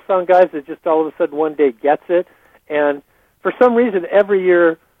Vogelsong guys that just all of a sudden one day gets it. And for some reason, every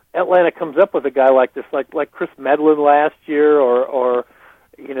year Atlanta comes up with a guy like this, like Chris Medlin last year, or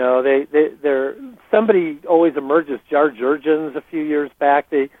they're somebody always emerges. Jar Jurgens a few years back.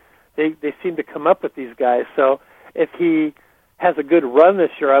 They seem to come up with these guys. So if he has a good run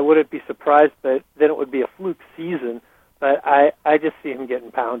this year, I wouldn't be surprised, but then it would be a fluke season. But I just see him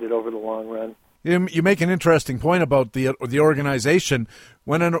getting pounded over the long run. You make an interesting point about the organization.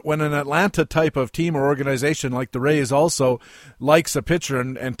 When an Atlanta type of team or organization like the Rays also likes a pitcher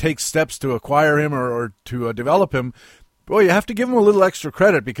and takes steps to acquire him or to develop him, boy, you have to give him a little extra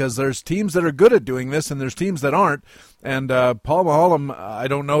credit because there's teams that are good at doing this and there's teams that aren't. And Paul Maholm, I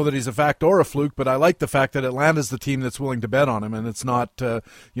don't know that he's a fact or a fluke, but I like the fact that Atlanta's the team that's willing to bet on him and it's not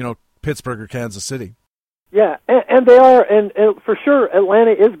Pittsburgh or Kansas City. Yeah, and they are, and for sure,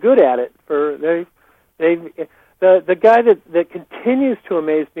 Atlanta is good at it. The guy that continues to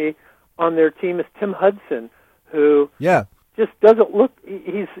amaze me on their team is Tim Hudson, who just doesn't look.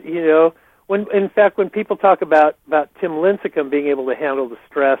 He's when people talk about Tim Lincecum being able to handle the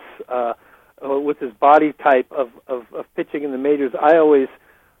stress with his body type of pitching in the majors, I always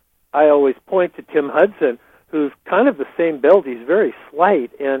point to Tim Hudson, who's kind of the same build. He's very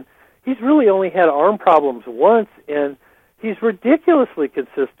slight and he's really only had arm problems once, and he's ridiculously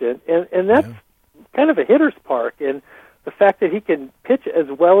consistent, and that's kind of a hitter's park. And the fact that he can pitch as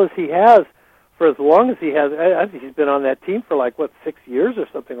well as he has for as long as he has, I think he's been on that team for 6 years or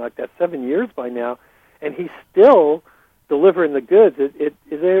something like that, 7 years by now, and he's still delivering the goods.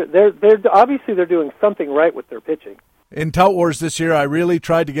 They're obviously they're doing something right with their pitching. In Tout Wars this year, I really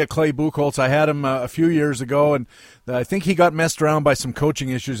tried to get Clay Buchholz. I had him a few years ago, and I think he got messed around by some coaching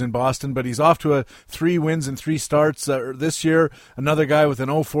issues in Boston, but he's off to 3 wins and 3 starts this year. Another guy with an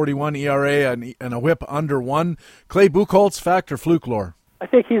 0.41 ERA and a whip under 1. Clay Buchholz, fact or fluke, Lore? I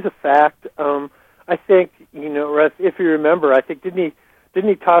think he's a fact. I think, if you remember, I think didn't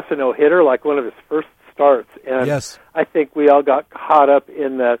he toss a no-hitter like one of his first starts. And yes. I think we all got caught up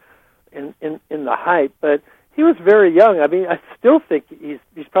in the hype, but he was very young. I mean, I still think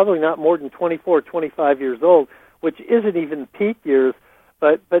he's probably not more than 24, 25 years old, which isn't even peak years.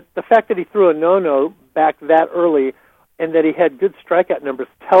 But the fact that he threw a no-no back that early and that he had good strikeout numbers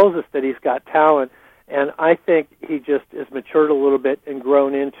tells us that he's got talent. And I think he just has matured a little bit and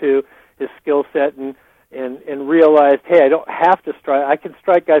grown into his skill set and realized, hey, I don't have to strike. I can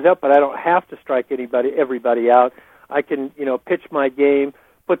strike guys out, but I don't have to strike everybody out. I can, pitch my game.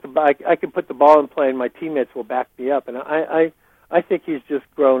 I can put the ball in play, and my teammates will back me up. And I think he's just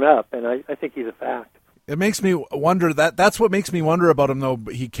grown up, and I think he's a fact. It makes me wonder, that's what makes me wonder about him, though.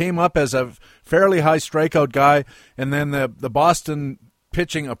 He came up as a fairly high strikeout guy, and then the Boston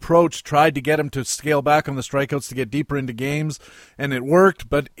pitching approach tried to get him to scale back on the strikeouts to get deeper into games, and it worked,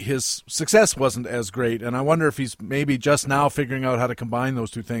 but his success wasn't as great. And I wonder if he's maybe just now figuring out how to combine those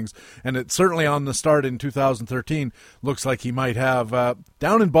two things. And it certainly on the start in 2013 looks like he might have.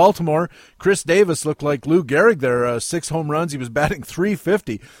 Down in Baltimore, Chris Davis looked like Lou Gehrig there, 6 home runs. He was batting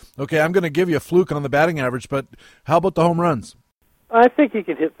 .350. Okay, I'm going to give you a fluke on the batting average, but how about the home runs? I think he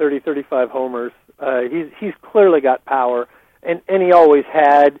can hit 30, 35 homers. He's clearly got power. And he always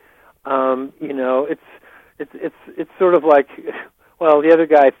had, it's sort of like, well, the other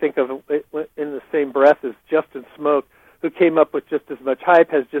guy I think of in the same breath is Justin Smoke, who came up with just as much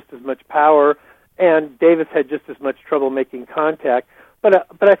hype, has just as much power, and Davis had just as much trouble making contact. But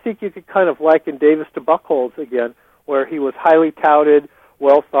I think you could kind of liken Davis to Buchholz again, where he was highly touted,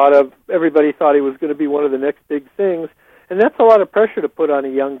 well thought of. Everybody thought he was going to be one of the next big things, and that's a lot of pressure to put on a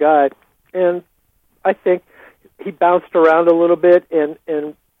young guy. And I think he bounced around a little bit, and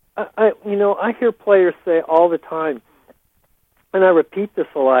I hear players say all the time, and I repeat this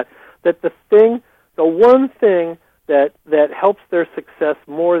a lot, that the one thing that helps their success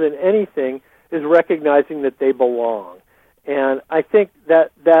more than anything is recognizing that they belong. And I think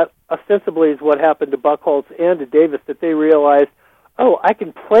that ostensibly is what happened to Buchholz and to Davis, that they realized, oh, I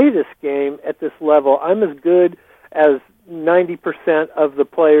can play this game at this level. I'm as good as 90% of the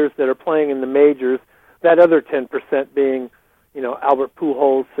players that are playing in the majors. That other 10% being, Albert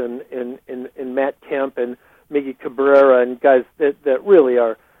Pujols and Matt Kemp and Miggy Cabrera and guys that really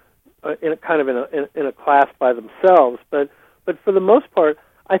are in a class by themselves. But for the most part,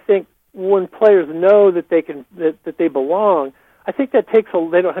 I think when players know that that they belong, I think that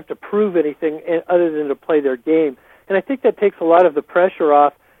they don't have to prove anything other than to play their game. And I think that takes a lot of the pressure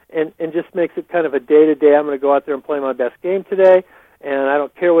off and just makes it kind of a day-to-day, I'm going to go out there and play my best game today. And I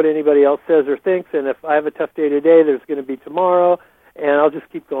don't care what anybody else says or thinks, and if I have a tough day today, there's going to be tomorrow, and I'll just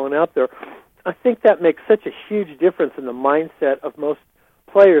keep going out there. I think that makes such a huge difference in the mindset of most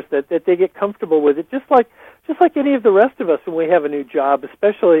players that they get comfortable with it, just like any of the rest of us when we have a new job,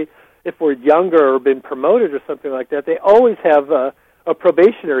 especially if we're younger or been promoted or something like that. They always have a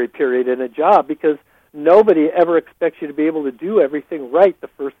probationary period in a job because nobody ever expects you to be able to do everything right the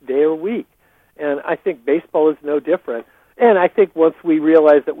first day or week. And I think baseball is no different. And I think once we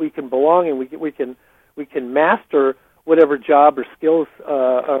realize that we can belong and we can master whatever job or skills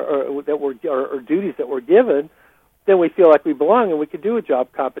or duties that we're given, then we feel like we belong and we can do a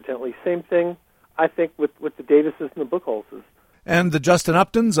job competently. Same thing, I think, with the Davises and the Buchholzes. And the Justin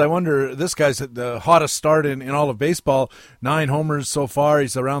Uptons, I wonder, this guy's the hottest start in all of baseball. 9 homers so far.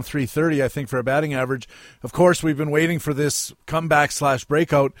 He's around .330, I think, for a batting average. Of course, we've been waiting for this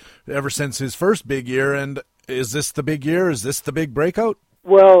comeback/breakout ever since his first big year, and is this the big year? Is this the big breakout?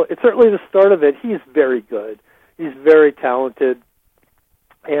 Well, it's certainly the start of it. He's very good. He's very talented,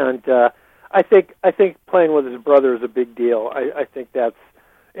 and I think playing with his brother is a big deal. I think that's,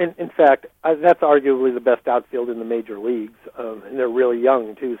 in fact, that's arguably the best outfield in the major leagues, and they're really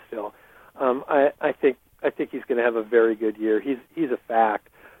young too. Still, I think he's going to have a very good year. He's a fact.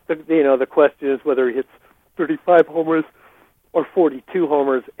 The question is whether he hits 35 homers or 42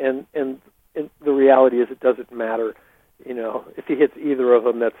 homers, and the reality is it doesn't matter. If he hits either of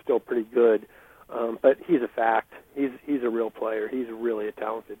them, that's still pretty good. But he's a fact. He's a real player. He's really a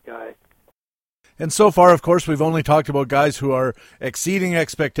talented guy. And so far, of course, we've only talked about guys who are exceeding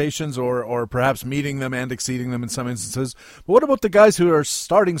expectations or perhaps meeting them and exceeding them in some instances. But what about the guys who are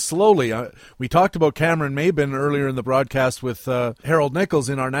starting slowly? We talked about Cameron Maybin earlier in the broadcast with Harold Nichols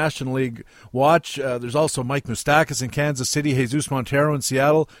in our National League watch. There's also Mike Moustakas in Kansas City, Jesus Montero in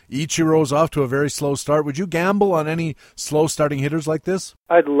Seattle. Ichiro's off to a very slow start. Would you gamble on any slow starting hitters like this?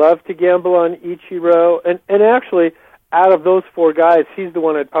 I'd love to gamble on Ichiro. And actually, out of those 4 guys, he's the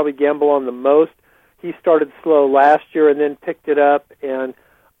one I'd probably gamble on the most. He started slow last year and then picked it up, and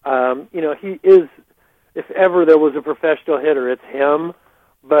he is, if ever there was a professional hitter, it's him.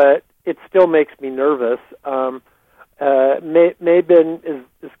 But it still makes me nervous. Maben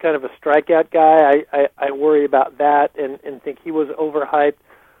is kind of a strikeout guy. I worry about that and think he was overhyped.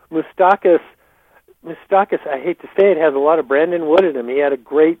 Moustakas, I hate to say it, has a lot of Brandon Wood in him. He had a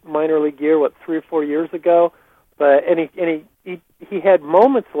great minor league year, 3 or 4 years ago, but he had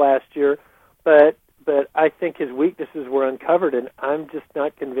moments last year, but I think his weaknesses were uncovered, and I'm just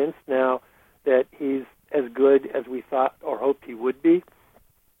not convinced now that he's as good as we thought or hoped he would be.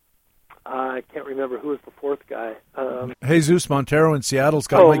 I can't remember who was the fourth guy. Jesus Montero in Seattle's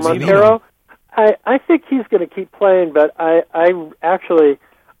got Mike Montero. Zunino. I think he's going to keep playing, but I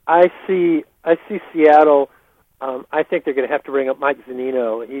see Seattle. I think they're going to have to bring up Mike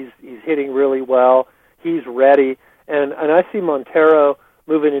Zunino. He's hitting really well. He's ready, and I see Montero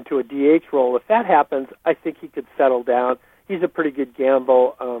moving into a DH role. If that happens, I think he could settle down. He's a pretty good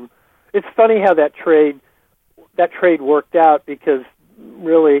gamble. It's funny how that trade worked out, because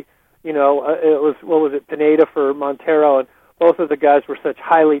really, it was Pineda for Montero, and both of the guys were so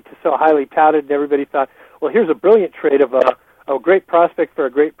highly touted, and everybody thought, well, here's a brilliant trade of a great prospect for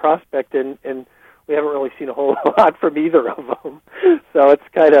a great prospect, and we haven't really seen a whole lot from either of them. So it's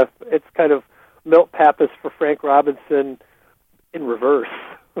kind of Milt Pappas for Frank Robinson in reverse.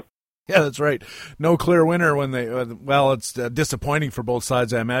 Yeah, that's right. No clear winner when they. It's disappointing for both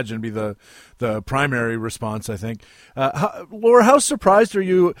sides. I imagine be the primary response. I think. Laura, how surprised are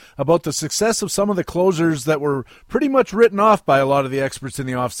you about the success of some of the closers that were pretty much written off by a lot of the experts in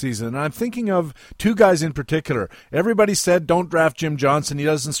the offseason? And I'm thinking of two guys in particular. Everybody said don't draft Jim Johnson. He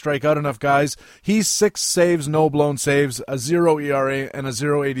doesn't strike out enough guys. He's 6 saves, no blown saves, a 0 ERA, and a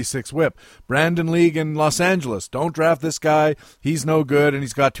 0.86 WHIP. Brandon League in Los Angeles. Don't draft this guy. He's no good, and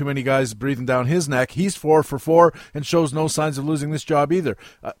he's got too many guys breathing down his neck. He's 4 for 4 and shows no signs of losing this job either.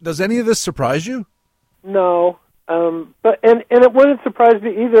 Does any of this surprise you? No, but it wouldn't surprise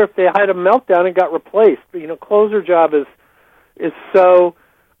me either if they had a meltdown and got replaced. Closer job is so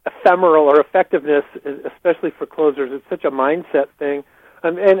ephemeral, or effectiveness, especially for closers. It's such a mindset thing.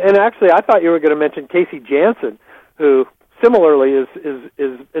 And actually, I thought you were going to mention Casey Janssen, who similarly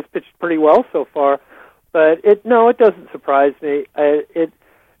is pitched pretty well so far. But it doesn't surprise me.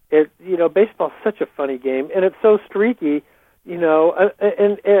 Baseball's such a funny game, and it's so streaky,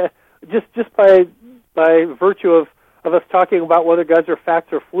 and just by virtue of us talking about whether guys are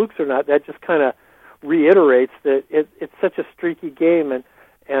facts or flukes or not, that just kind of reiterates that it's such a streaky game, and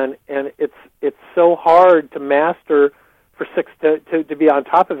it's so hard to master for to be on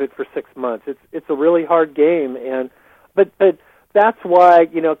top of it for 6 months. It's a really hard game, but that's why,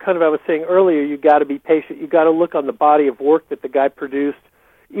 kind of I was saying earlier, you got to be patient. You got to look on the body of work that the guy produced,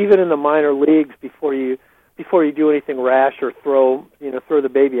 even in the minor leagues, before you do anything rash or throw the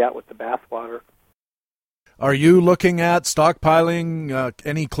baby out with the bathwater. Are you looking at stockpiling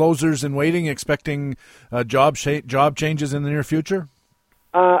any closers in waiting, expecting job changes in the near future?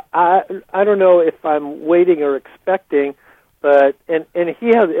 I don't know if I'm waiting or expecting, but and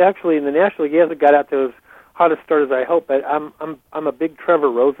he has actually in the National League, he hasn't got out to as hot a start as I hope. But I'm a big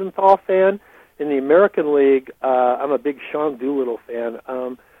Trevor Rosenthal fan. In the American League, I'm a big Sean Doolittle fan.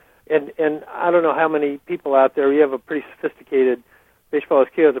 And I don't know how many people out there. We have a pretty sophisticated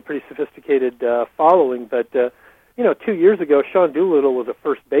BaseballHQ has a pretty sophisticated following, but 2 years ago, Sean Doolittle was a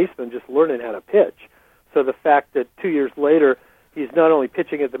first baseman just learning how to pitch. So the fact that 2 years later he's not only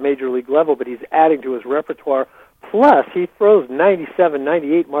pitching at the major league level, but he's adding to his repertoire. Plus, he throws 97,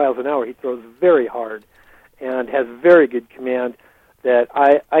 98 miles an hour. He throws very hard and has very good command. That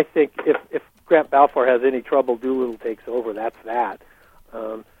I think if Grant Balfour has any trouble, Doolittle takes over. That's that.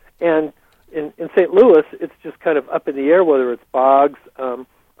 And in St. Louis, it's just kind of up in the air whether it's Boggs.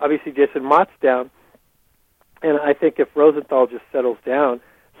 Obviously, Jason Mott's down. And I think if Rosenthal just settles down,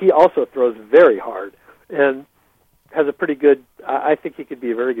 he also throws very hard and has a pretty good, I think he could be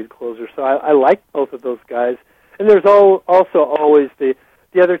a very good closer. So I like both of those guys. And there's also always the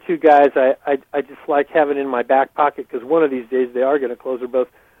other two guys I just like having in my back pocket, because one of these days they are going to close. They're both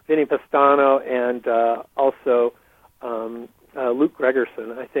Vinny Pastano and also Luke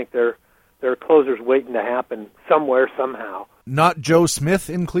Gregerson. I think they're closers waiting to happen somewhere, somehow. Not Joe Smith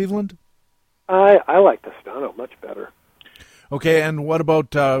in Cleveland? I like Pastano much better. Okay, and what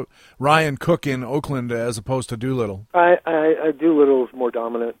about Ryan Cook in Oakland as opposed to Doolittle? Doolittle is more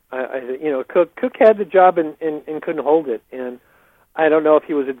dominant. Cook had the job and couldn't hold it, and I don't know if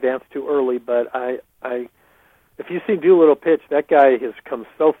he was advanced too early, but if you see Doolittle pitch, that guy has come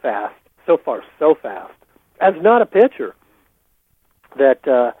so fast, so fast. As not a pitcher,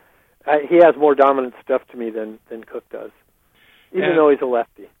 that he has more dominant stuff to me than Cook does. even though he's a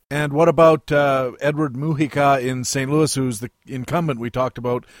lefty. And what about Edward Mujica in St. Louis, who's the incumbent we talked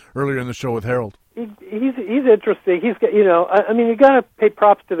about earlier in the show with Harold? He's interesting. He's got, I mean, you got to pay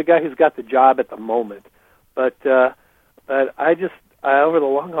props to the guy who's got the job at the moment. But I over the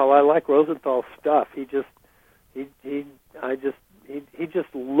long haul, I like Rosenthal's stuff. He just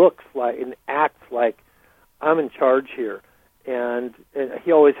looks like and acts like I'm in charge here, and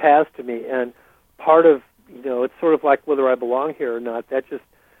he always has to me. And part of, it's sort of like whether I belong here or not. That just,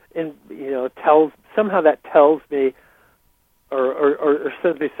 tells me, or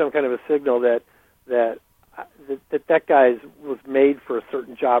sends me some kind of a signal that guy was made for a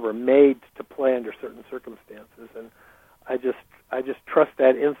certain job or made to play under certain circumstances, and I just trust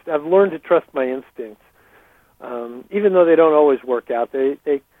that. I've learned to trust my instincts, even though they don't always work out.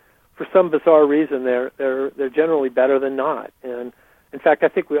 They for some bizarre reason they're generally better than not. And in fact, I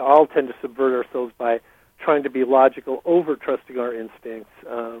think we all tend to subvert ourselves by trying to be logical over trusting our instincts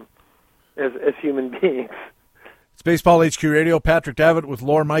as human beings. It's Baseball HQ Radio. Patrick Davitt with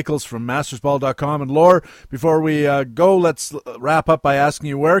Lore Michaels from mastersball.com. And Lore, before we go, let's wrap up by asking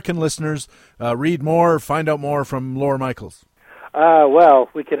you, where can listeners read more, find out more from Lore Michaels? Well,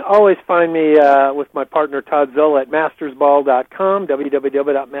 we can always find me with my partner Todd Zola at mastersball.com,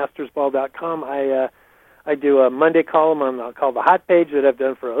 www.mastersball.com. I do a Monday column called The Hot Page that I've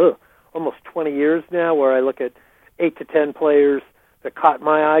done for almost 20 years now, where I look at 8 to 10 players that caught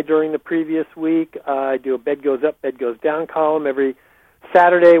my eye during the previous week. I do a Bed Goes Up, Bed Goes Down column every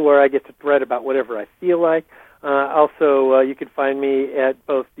Saturday where I get to thread about whatever I feel like. Also, you can find me at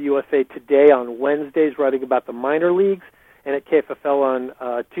both the USA Today on Wednesdays writing about the minor leagues, and at KFFL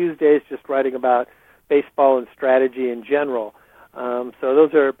on Tuesdays just writing about baseball and strategy in general. So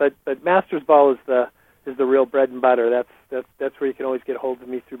those are, but Masters Ball is the real bread and butter. That's where you can always get hold of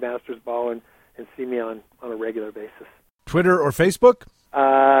me through Masters Ball and see me on a regular basis. Twitter or Facebook?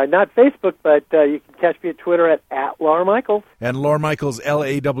 Not Facebook, but you can catch me at Twitter at Lore Michaels. And Lore Michaels,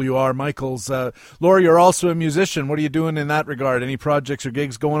 Lawr Michaels. Lore, you're also a musician. What are you doing in that regard? Any projects or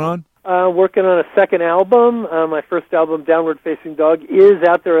gigs going on? Working on a second album. My first album, Downward Facing Dog, is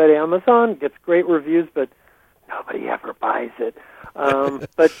out there at Amazon. Gets great reviews, but nobody ever buys it.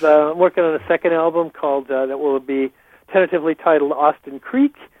 But I'm working on a second album called that will be tentatively titled Austin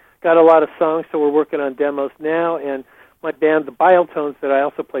Creek. Got a lot of songs, so we're working on demos now. And my band, the Biletones, that I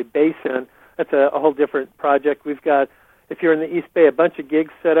also play bass in, that's a whole different project. We've got, if you're in the East Bay, a bunch of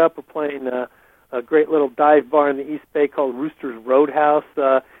gigs set up. We're playing a great little dive bar in the East Bay called Rooster's Roadhouse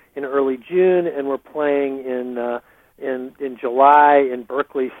in early June, and we're playing in July in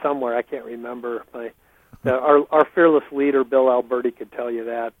Berkeley somewhere. I can't remember. Our fearless leader, Bill Alberti, could tell you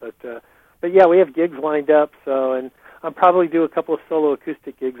that. But yeah, we have gigs lined up. So, and I'll probably do a couple of solo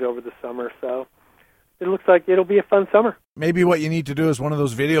acoustic gigs over the summer. So it looks like it'll be a fun summer. Maybe what you need to do is one of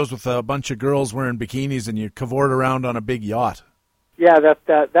those videos with a bunch of girls wearing bikinis and you cavort around on a big yacht. Yeah,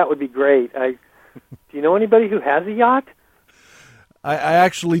 that would be great. Do you know anybody who has a yacht? I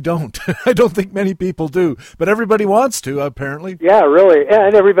actually don't. I don't think many people do, but everybody wants to, apparently. Yeah, really.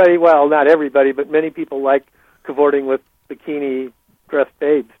 And everybody, well, not everybody, but many people like cavorting with bikini-dressed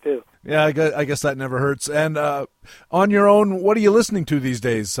babes, too. Yeah, I guess that never hurts. And on your own, what are you listening to these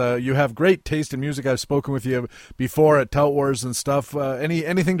days? You have great taste in music. I've spoken with you before at Tout Wars and stuff.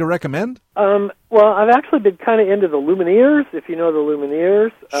 Anything to recommend? Well, I've actually been kind of into the Lumineers, if you know the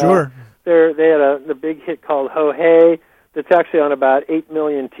Lumineers. Sure. They had the big hit called Ho Hey that's actually on about 8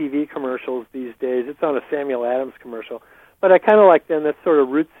 million TV commercials these days. It's on a Samuel Adams commercial. But I kind of like them. That's sort of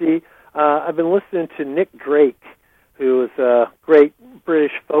rootsy. I've been listening to Nick Drake, who is a great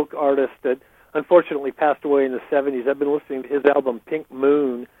British folk artist that unfortunately passed away in the 70s. I've been listening to his album Pink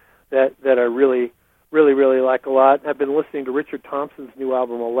Moon that I really, really, really like a lot. I've been listening to Richard Thompson's new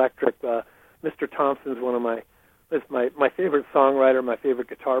album Electric. Mr. Thompson's one of my favorite songwriter, my favorite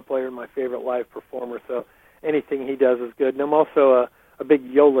guitar player, my favorite live performer. So anything he does is good. And I'm also a big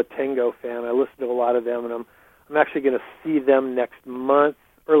Yola Tango fan. I listen to a lot of them, and I'm actually going to see them next month,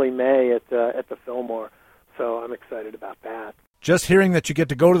 early May, at the Fillmore. So I'm excited about that. Just hearing that you get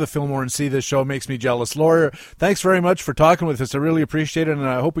to go to the Fillmore and see this show makes me jealous. Lore, thanks very much for talking with us. I really appreciate it, and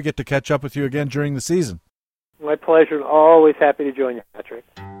I hope we get to catch up with you again during the season. My pleasure, and always happy to join you, Patrick.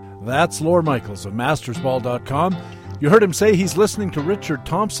 That's Lore Michaels of mastersball.com. You heard him say he's listening to Richard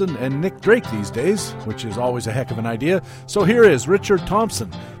Thompson and Nick Drake these days, which is always a heck of an idea. So here is Richard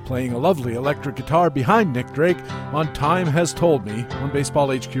Thompson playing a lovely electric guitar behind Nick Drake on Time Has Told Me on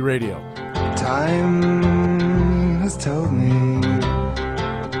Baseball HQ Radio. Time has told me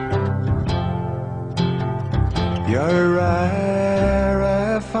you're rare,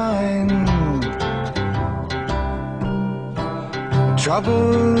 I find.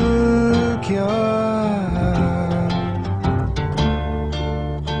 trouble cure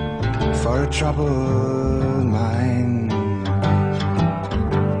for a troubled mind.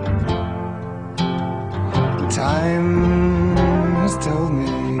 Time has told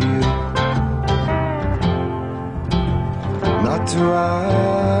me not to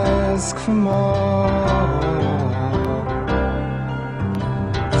ask for more,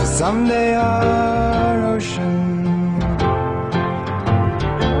 for someday our ocean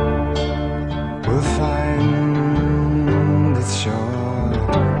will find its shore.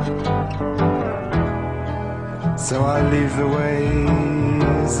 So I leave the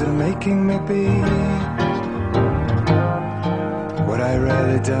ways that are making me be what I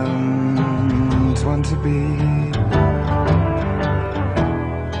really don't want to be.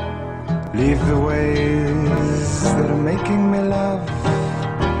 Leave the ways that are making me love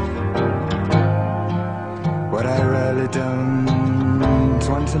what I really don't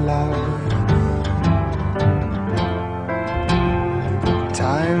want to love.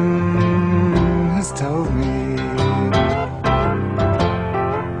 Time has told me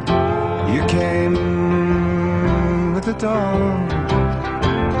you came with the dawn,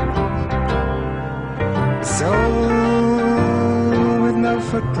 soul with no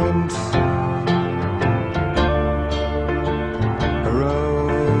footprint, a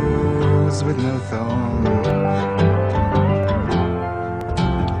rose with no thorn.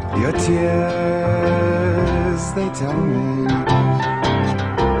 Your tears, they tell me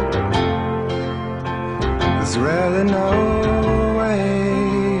there's really no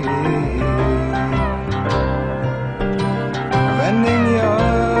way of ending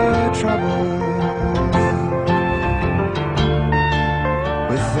your trouble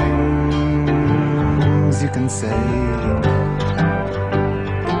with things you can say.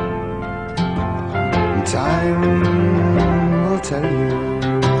 And time will tell you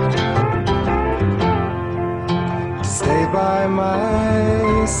to stay by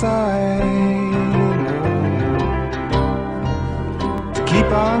my side,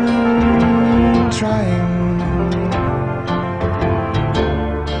 keep on trying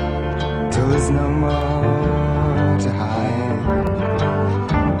till there's no more to hide.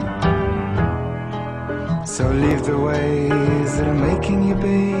 So leave the ways that are making you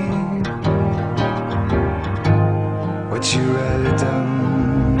be what you really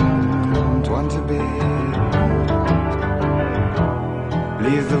don't want to be.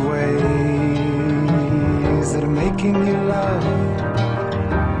 Leave the ways that are making you love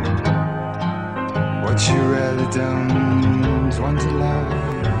what you really don't want to love.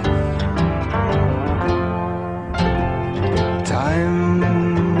 Time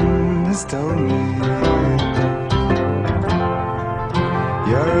has told me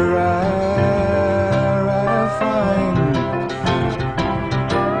you're rare find,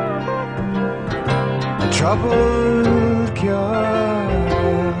 a troubled cure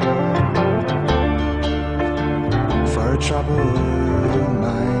for a troubled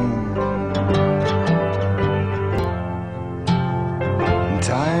mind.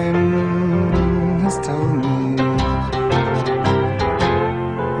 Time has told me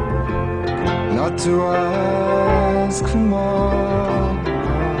not to ask for more,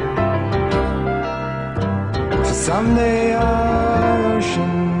 for someday our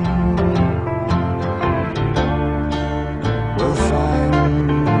ocean will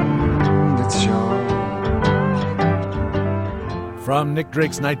find its shore. From Nick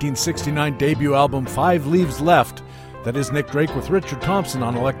Drake's 1969 debut album 5 Leaves Left, that is Nick Drake with Richard Thompson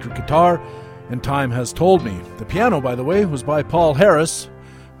on electric guitar, and Time Has Told Me. The piano, by the way, was by Paul Harris,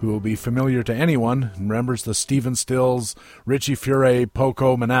 who will be familiar to anyone and remembers the Stephen Stills, Richie Furay,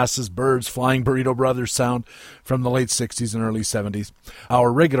 Poco, Manassas, Birds, Flying Burrito Brothers sound from the late 60s and early 70s.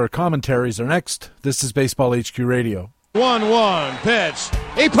 Our regular commentaries are next. This is Baseball HQ Radio. 1-1 pitch.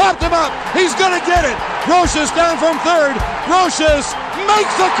 He popped him up. He's going to get it. Groshus down from third. Groshus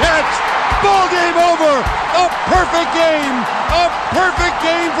makes the catch. Ball game over. A perfect game. A perfect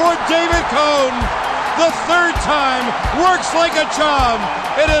game for David Cone. The third time works like a charm.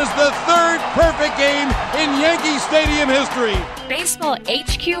 It is the third perfect game in Yankee Stadium history. Baseball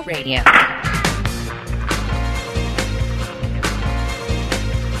HQ Radio.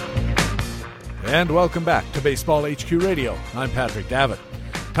 And welcome back to Baseball HQ Radio. I'm Patrick Davitt.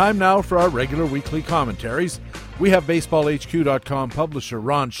 Time now for our regular weekly commentaries. We have BaseballHQ.com publisher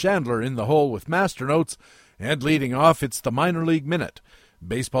Ron Chandler in the hole with master notes, and leading off, it's the Minor League Minute.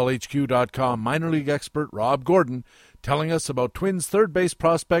 BaseballHQ.com minor league expert Rob Gordon telling us about Twins third base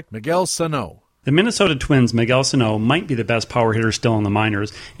prospect Miguel Sano. The Minnesota Twins' Miguel Sano might be the best power hitter still in the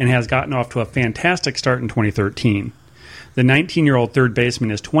minors and has gotten off to a fantastic start in 2013. The 19-year-old third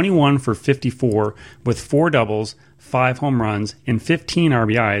baseman is 21 for 54 with 4 doubles, 5 home runs, and 15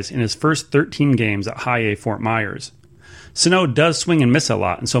 RBIs in his first 13 games at High A Fort Myers. Sano does swing and miss a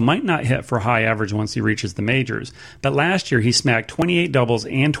lot, and so might not hit for high average once he reaches the majors. But last year, he smacked 28 doubles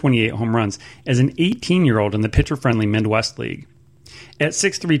and 28 home runs as an 18-year-old in the pitcher-friendly Midwest League. At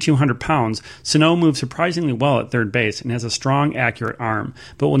 6'3", 200 pounds, Sano moves surprisingly well at third base and has a strong, accurate arm,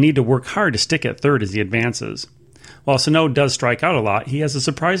 but will need to work hard to stick at third as he advances. While Sano does strike out a lot, he has a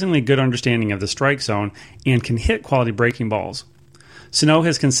surprisingly good understanding of the strike zone and can hit quality breaking balls. Sano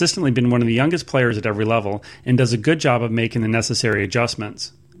has consistently been one of the youngest players at every level and does a good job of making the necessary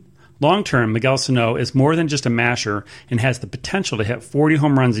adjustments. Long-term, Miguel Sano is more than just a masher and has the potential to hit 40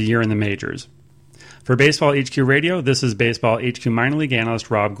 home runs a year in the majors. For Baseball HQ Radio, this is Baseball HQ minor league analyst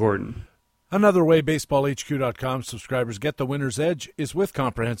Rob Gordon. Another way BaseballHQ.com subscribers get the winner's edge is with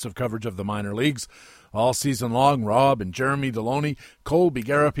comprehensive coverage of the minor leagues. All season long, Rob and Jeremy Deloney, Colby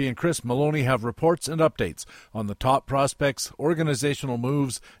Garapi, and Chris Maloney have reports and updates on the top prospects, organizational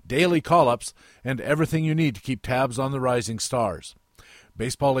moves, daily call-ups, and everything you need to keep tabs on the rising stars.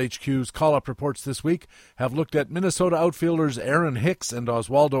 Baseball HQ's call-up reports this week have looked at Minnesota outfielders Aaron Hicks and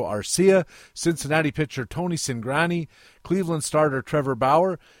Oswaldo Arcia, Cincinnati pitcher Tony Cingrani, Cleveland starter Trevor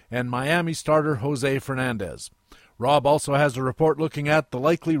Bauer, and Miami starter Jose Fernandez. Rob also has a report looking at the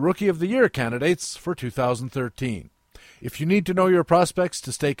likely Rookie of the Year candidates for 2013. If you need to know your prospects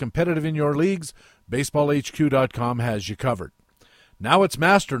to stay competitive in your leagues, BaseballHQ.com has you covered. Now it's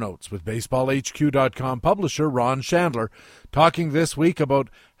Master Notes with BaseballHQ.com publisher Ron Chandler, talking this week about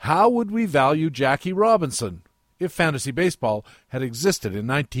how would we value Jackie Robinson if fantasy baseball had existed in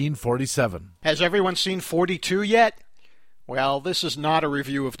 1947. Has everyone seen 42 yet? Well, this is not a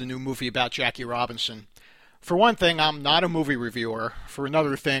review of the new movie about Jackie Robinson. For one thing, I'm not a movie reviewer. For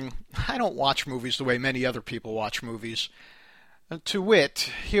another thing, I don't watch movies the way many other people watch movies. To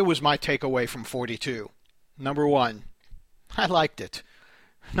wit, here was my takeaway from 42. Number 1, I liked it.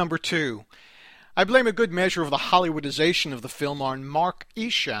 Number 2, I blame a good measure of the Hollywoodization of the film on Mark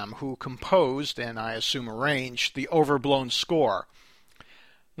Isham, who composed, and I assume arranged, the overblown score.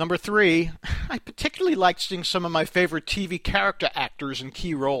 Number 3, I particularly liked seeing some of my favorite TV character actors in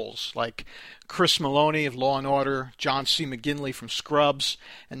key roles, like Chris Maloney of Law & Order, John C. McGinley from Scrubs,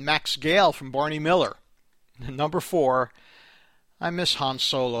 and Max Gale from Barney Miller. And number 4, I miss Han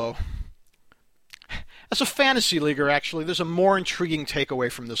Solo. As a fantasy leaguer, actually, there's a more intriguing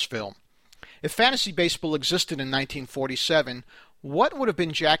takeaway from this film. If fantasy baseball existed in 1947, what would have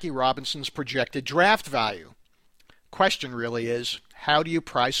been Jackie Robinson's projected draft value? Question really is, how do you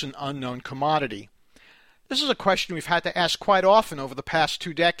price an unknown commodity? This is a question we've had to ask quite often over the past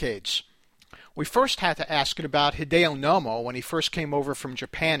 2 decades. We first had to ask it about Hideo Nomo when he first came over from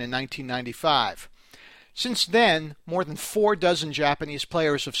Japan in 1995. Since then, more than 4 dozen Japanese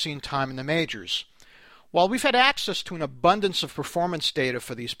players have seen time in the majors. While we've had access to an abundance of performance data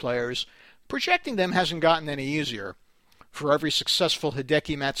for these players, projecting them hasn't gotten any easier. For every successful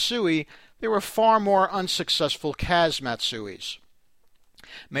Hideki Matsui, there were far more unsuccessful Kaz Matsuis.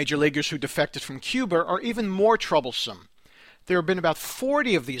 Major leaguers who defected from Cuba are even more troublesome. There have been about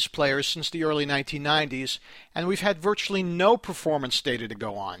 40 of these players since the early 1990s, and we've had virtually no performance data to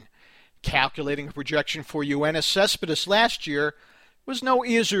go on. Calculating a projection for Yoenis Cespedes last year was no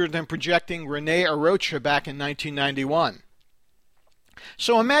easier than projecting Rene Arocha back in 1991.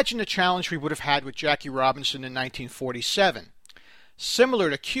 So imagine the challenge we would have had with Jackie Robinson in 1947. Similar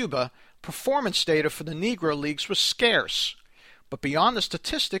to Cuba, performance data for the Negro Leagues was scarce. But beyond the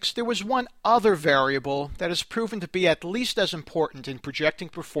statistics, there was one other variable that has proven to be at least as important in projecting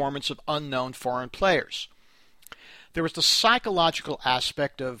performance of unknown foreign players. There was the psychological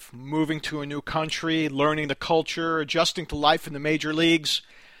aspect of moving to a new country, learning the culture, adjusting to life in the major leagues.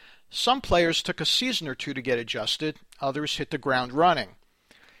 Some players took a season or 2 to get adjusted, others hit the ground running.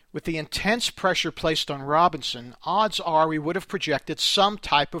 With the intense pressure placed on Robinson, odds are we would have projected some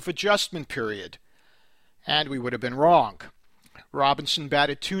type of adjustment period. And we would have been wrong. Robinson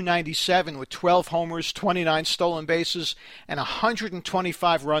batted .297 with 12 homers, 29 stolen bases, and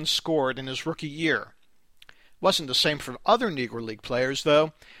 125 runs scored in his rookie year. Wasn't the same for other Negro League players,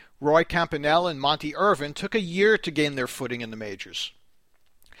 though. Roy Campanella and Monty Irvin took a year to gain their footing in the majors.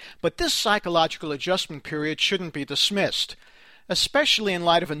 But this psychological adjustment period shouldn't be dismissed, especially in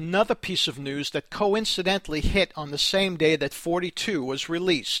light of another piece of news that coincidentally hit on the same day that 42 was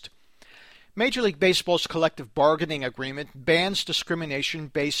released. Major League Baseball's collective bargaining agreement bans discrimination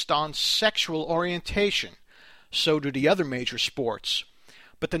based on sexual orientation. So do the other major sports.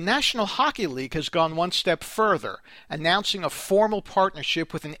 But the National Hockey League has gone one step further, announcing a formal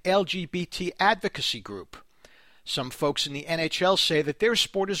partnership with an LGBT advocacy group. Some folks in the NHL say that their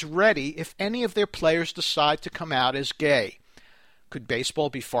sport is ready if any of their players decide to come out as gay. Could baseball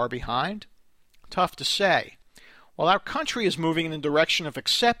be far behind? Tough to say. While our country is moving in the direction of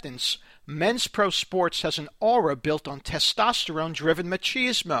acceptance, men's pro sports has an aura built on testosterone-driven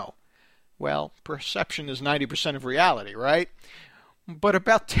machismo. Well, perception is 90% of reality, right? But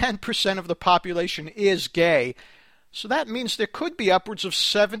about 10% of the population is gay, so that means there could be upwards of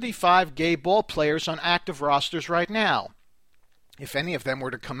 75 gay ball players on active rosters right now. If any of them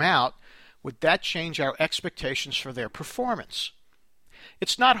were to come out, would that change our expectations for their performance?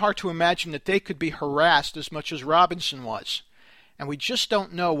 It's not hard to imagine that they could be harassed as much as Robinson was, and we just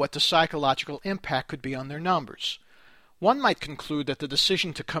don't know what the psychological impact could be on their numbers. One might conclude that the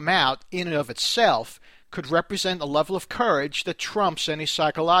decision to come out, in and of itself, could represent a level of courage that trumps any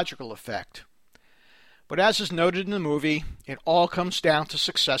psychological effect. But as is noted in the movie, it all comes down to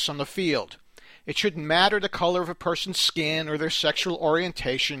success on the field. It shouldn't matter the color of a person's skin or their sexual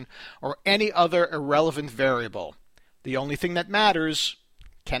orientation or any other irrelevant variable. The only thing that matters,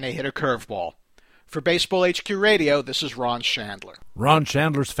 can they hit a curveball? For Baseball HQ Radio, this is Ron Chandler. Ron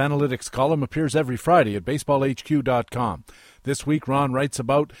Chandler's Fanalytics column appears every Friday at BaseballHQ.com. This week, Ron writes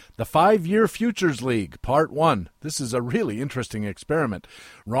about the 5-Year Futures League, Part 1. This is a really interesting experiment.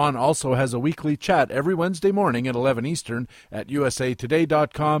 Ron also has a weekly chat every Wednesday morning at 11 Eastern at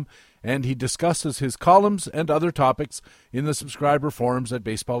USAToday.com, and he discusses his columns and other topics in the subscriber forums at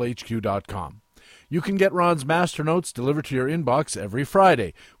BaseballHQ.com. You can get Ron's master notes delivered to your inbox every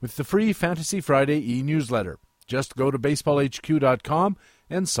Friday with the free Fantasy Friday e-newsletter. Just go to BaseballHQ.com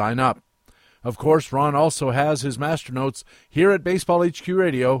and sign up. Of course, Ron also has his master notes here at Baseball HQ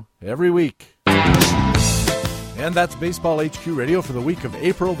Radio every week. And that's Baseball HQ Radio for the week of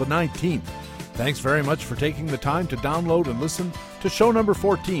April the 19th. Thanks very much for taking the time to download and listen to show number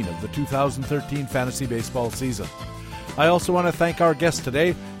 14 of the 2013 Fantasy Baseball season. I also want to thank our guests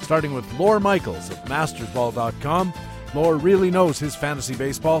today, starting with Lore Michaels at mastersball.com. Lore really knows his fantasy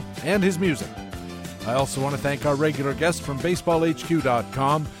baseball and his music. I also want to thank our regular guests from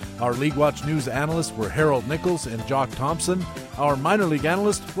BaseballHQ.com. Our League Watch News analysts were Harold Nichols and Jock Thompson. Our minor league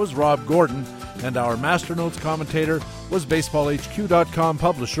analyst was Rob Gordon. And our Master Notes commentator was BaseballHQ.com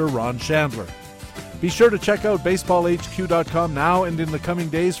publisher Ron Chandler. Be sure to check out BaseballHQ.com now and in the coming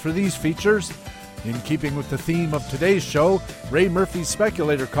days for these features. In keeping with the theme of today's show, Ray Murphy's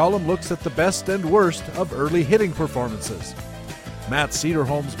Speculator column looks at the best and worst of early hitting performances. Matt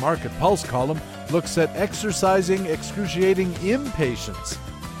Cederholm's Market Pulse column looks at exercising excruciating impatience.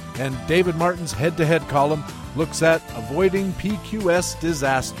 And David Martin's Head-to-Head column looks at avoiding PQS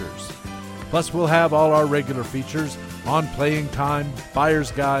disasters. Plus, we'll have all our regular features on playing time, buyer's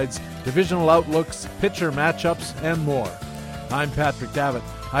guides, divisional outlooks, pitcher matchups, and more. I'm Patrick Davitt.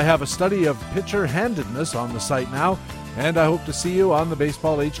 I have a study of pitcher-handedness on the site now, and I hope to see you on the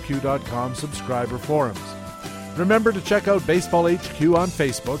BaseballHQ.com subscriber forums. Remember to check out Baseball HQ on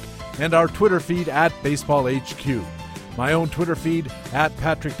Facebook and our Twitter feed at BaseballHQ. My own Twitter feed at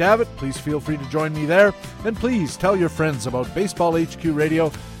Patrick Davitt. Please feel free to join me there, and please tell your friends about Baseball HQ Radio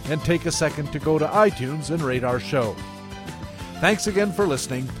and take a second to go to iTunes and rate our show. Thanks again for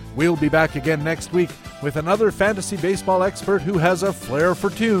listening. We'll be back again next week with another fantasy baseball expert who has a flair for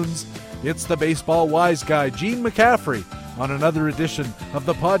tunes. It's the baseball wise guy, Gene McCaffrey, on another edition of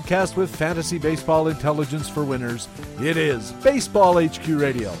the podcast with fantasy baseball intelligence for winners. It is Baseball HQ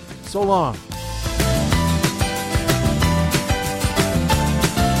Radio. So long.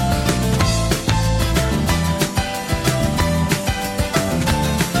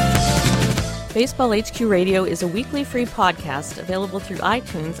 Baseball HQ Radio is a weekly free podcast available through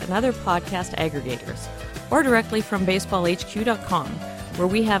iTunes and other podcast aggregators, or directly from BaseballHQ.com, where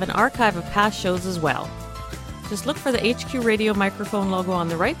we have an archive of past shows as well. Just look for the HQ Radio microphone logo on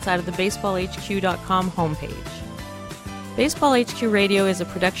the right side of the BaseballHQ.com homepage. Baseball HQ Radio is a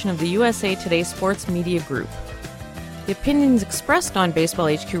production of the USA Today Sports Media Group. The opinions expressed on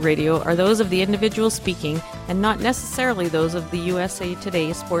Baseball HQ Radio are those of the individual speaking and not necessarily those of the USA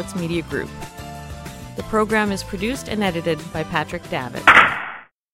Today Sports Media Group. The program is produced and edited by Patrick Davitt.